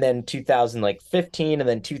 and then 2015 and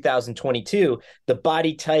then 2022, the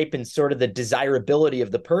body type and sort of the desirability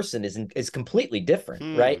of the person is completely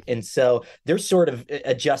different, right? And so they're sort of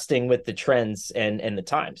adjusting with the trends and the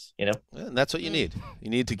times, you know. And that's what you need. You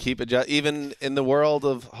need to keep adjust. Even in the world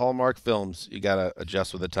of Hallmark films, you gotta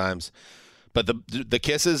adjust with the times. But the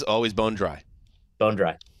kisses, always bone dry. Bone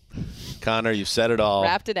dry. Connor, you've said it all.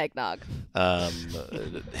 Wrapped in eggnog.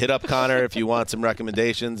 Hit up Connor if you want some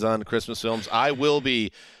recommendations on Christmas films. I will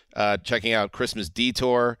be checking out Christmas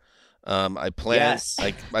Detour. I plan. Yes.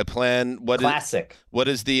 I plan. Classic. What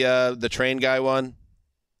is the train guy one?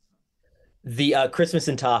 The Christmas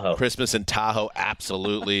in Tahoe. Christmas in Tahoe,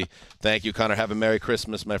 absolutely. Thank you, Connor. Have a Merry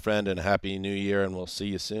Christmas, my friend, and a Happy New Year, and we'll see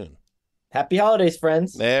you soon. Happy holidays,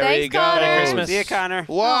 friends. There he goes. Connor. See you, Connor.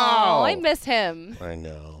 Wow. Oh, I miss him. I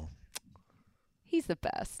know. He's the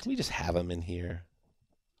best. Can we just have him in here?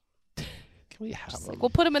 Can we have him? We'll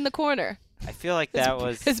put him in the corner. I feel like that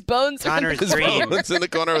was his bones. Connor's His dream. bones in the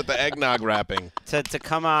corner with the eggnog wrapping. to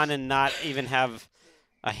come on and not even have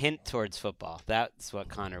a hint towards football. That's what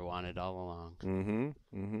Connor wanted all along.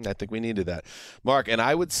 I think we needed that. Mark, and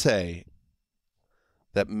I would say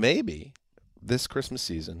that maybe this Christmas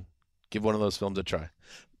season, give one of those films a try.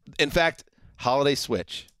 In fact, Holiday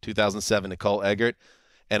Switch, 2007, Nicole Eggert,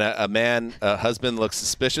 and a husband looks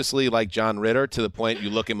suspiciously like John Ritter to the point you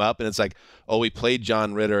look him up and it's like, oh, he played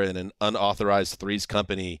John Ritter in an unauthorized Three's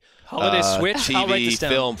Company Holiday Switch? I'll write TV this down.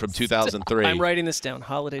 film from 2003. I'm writing this down.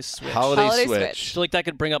 Holiday Switch. Holiday Switch. I feel like that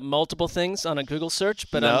could bring up multiple things on a Google search,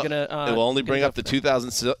 but No, I'm going to... it will only bring up the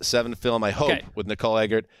 2007 film, I hope, with Nicole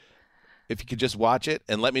Eggert. If you could just watch it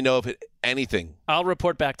and let me know if anything. I'll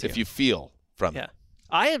report back to you. If you feel from it.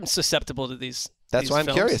 I am susceptible to these. That's why I'm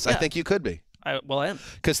films. curious. Yeah. I think you could be. I am.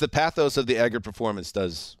 Because the pathos of the Eggert performance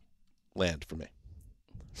does land for me.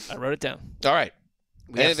 I wrote it down. All right.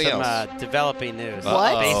 We Anything have some else? Developing news.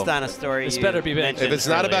 What? Based on a story This you better be big. mentioned If it's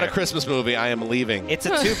not about a earlier. Christmas movie, I am leaving. It's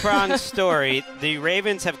a two-pronged story. The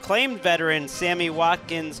Ravens have claimed veteran Sammy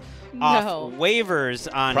Watkins off waivers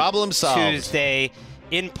on Problem solved. Tuesday,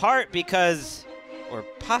 in part because, or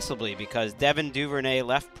possibly because, Devin Duvernay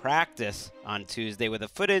left practice on Tuesday with a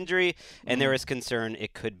foot injury, and there is concern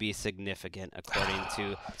it could be significant, according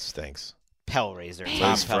to stinks. Hellraiser,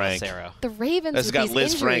 Liz Tom Frank. Pelissero. The Ravens. It's with got these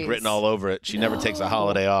Liz Frank injuries. written all over it. She never takes a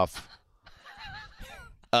holiday off.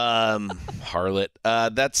 Harlot.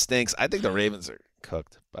 That stinks. I think the Ravens are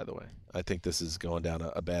cooked, by the way. I think this is going down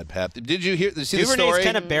a bad path. Did you see the Duvernay's story?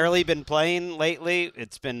 kind of barely been playing lately.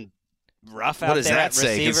 It's been rough out What does there that at say,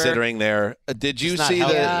 receiver. considering their did you It's not see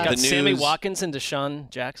healthy. the Got news Sammy Watkins and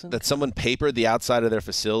Deshaun Jackson. that someone papered the outside of their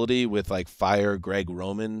facility with like fire Greg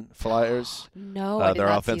Roman flyers? No, I did their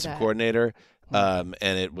not see offensive that. coordinator. And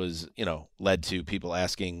it was, led to people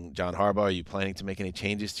asking John Harbaugh, are you planning to make any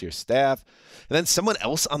changes to your staff? And then someone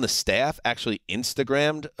else on the staff actually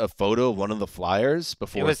Instagrammed a photo of one of the flyers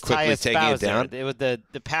before It was quickly Tyus taking Bowser. it down. It was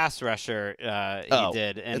the pass rusher he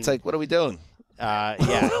did. And it's like, what are we doing?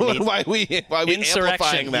 Yeah. why we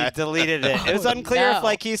amplifying that? He deleted it. It was unclear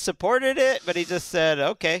if he supported it, but he just said,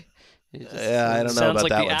 okay. Yeah, I don't know Sounds about like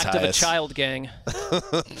that the one, act of a Tyus. child gang.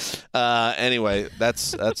 Anyway,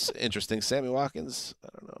 that's interesting. Sammy Watkins, I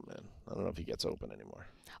don't know, man. I don't know if he gets open anymore.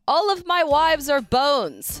 All of my wives are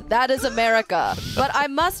bones. That is America. But I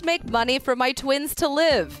must make money for my twins to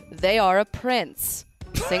live. They are a prince.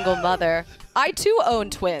 Single mother. I too own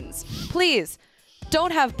twins. Please,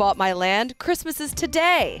 don't have bought my land. Christmas is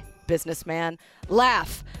today. Businessman.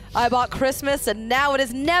 Laugh. I bought Christmas and now it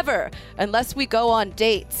is never unless we go on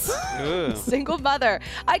dates. Single mother.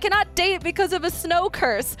 I cannot date because of a snow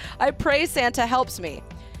curse. I pray Santa helps me.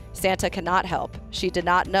 Santa cannot help. She did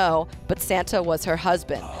not know, but Santa was her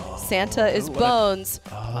husband. Santa is bones.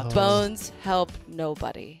 Bones help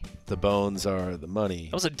nobody. the bones are the money.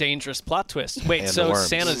 That was a dangerous plot twist. Wait, And the so worms.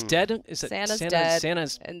 Santa's dead? Is it Santa's dead.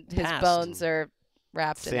 Santa's and his passed. bones are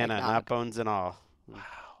wrapped in Santa, eggnog. not bones and all.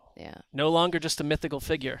 Yeah. No longer just a mythical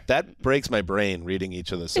figure. That breaks my brain reading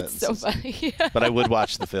each of those It's sentences. so funny. But I would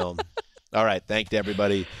watch the film. All right. Thank you,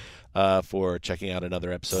 everybody, for checking out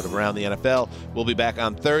another episode of Around the NFL. We'll be back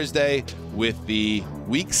on Thursday with the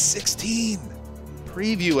Week 16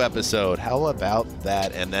 preview episode. How about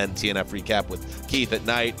that? And then TNF recap with Keith at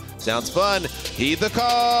night. Sounds fun. Heed the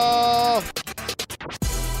call.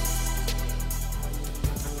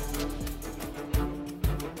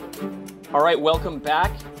 All right, welcome back,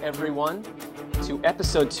 everyone, to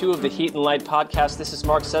episode 2 of the Heat and Light podcast. This is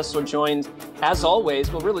Mark Sessler, joined, as always,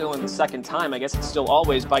 well, really only the second time, I guess it's still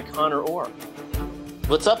always, by Conor Orr.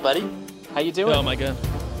 What's up, buddy? How you doing? Oh, my God.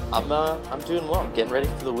 I'm doing well. Getting ready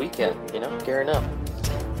for the weekend, gearing up.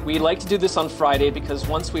 We like to do this on Friday because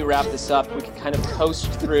once we wrap this up, we can kind of coast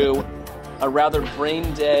through a rather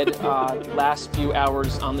brain-dead last few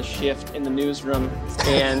hours on the shift in the newsroom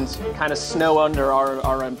and kind of snow under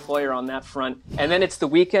our employer on that front. And then it's the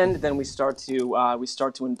weekend. Then we start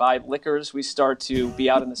to imbibe liquors. We start to be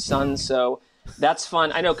out in the sun. So that's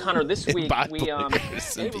fun. I know, Connor. This week Imbibe we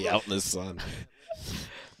liquors and be out in the sun.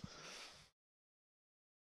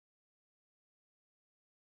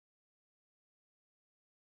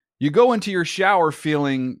 You go into your shower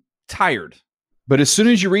feeling tired, but as soon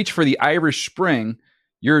as you reach for the Irish Spring,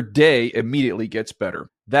 your day immediately gets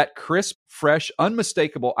better. That crisp, fresh,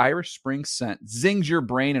 unmistakable Irish Spring scent zings your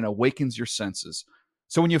brain and awakens your senses.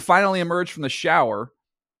 So when you finally emerge from the shower,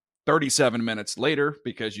 37 minutes later,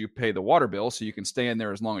 because you pay the water bill so you can stay in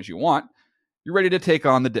there as long as you want, you're ready to take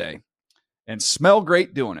on the day. And smell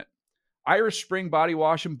great doing it. Irish Spring Body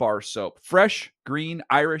Wash and Bar Soap. Fresh, green,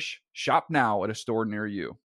 Irish. Shop now at a store near you.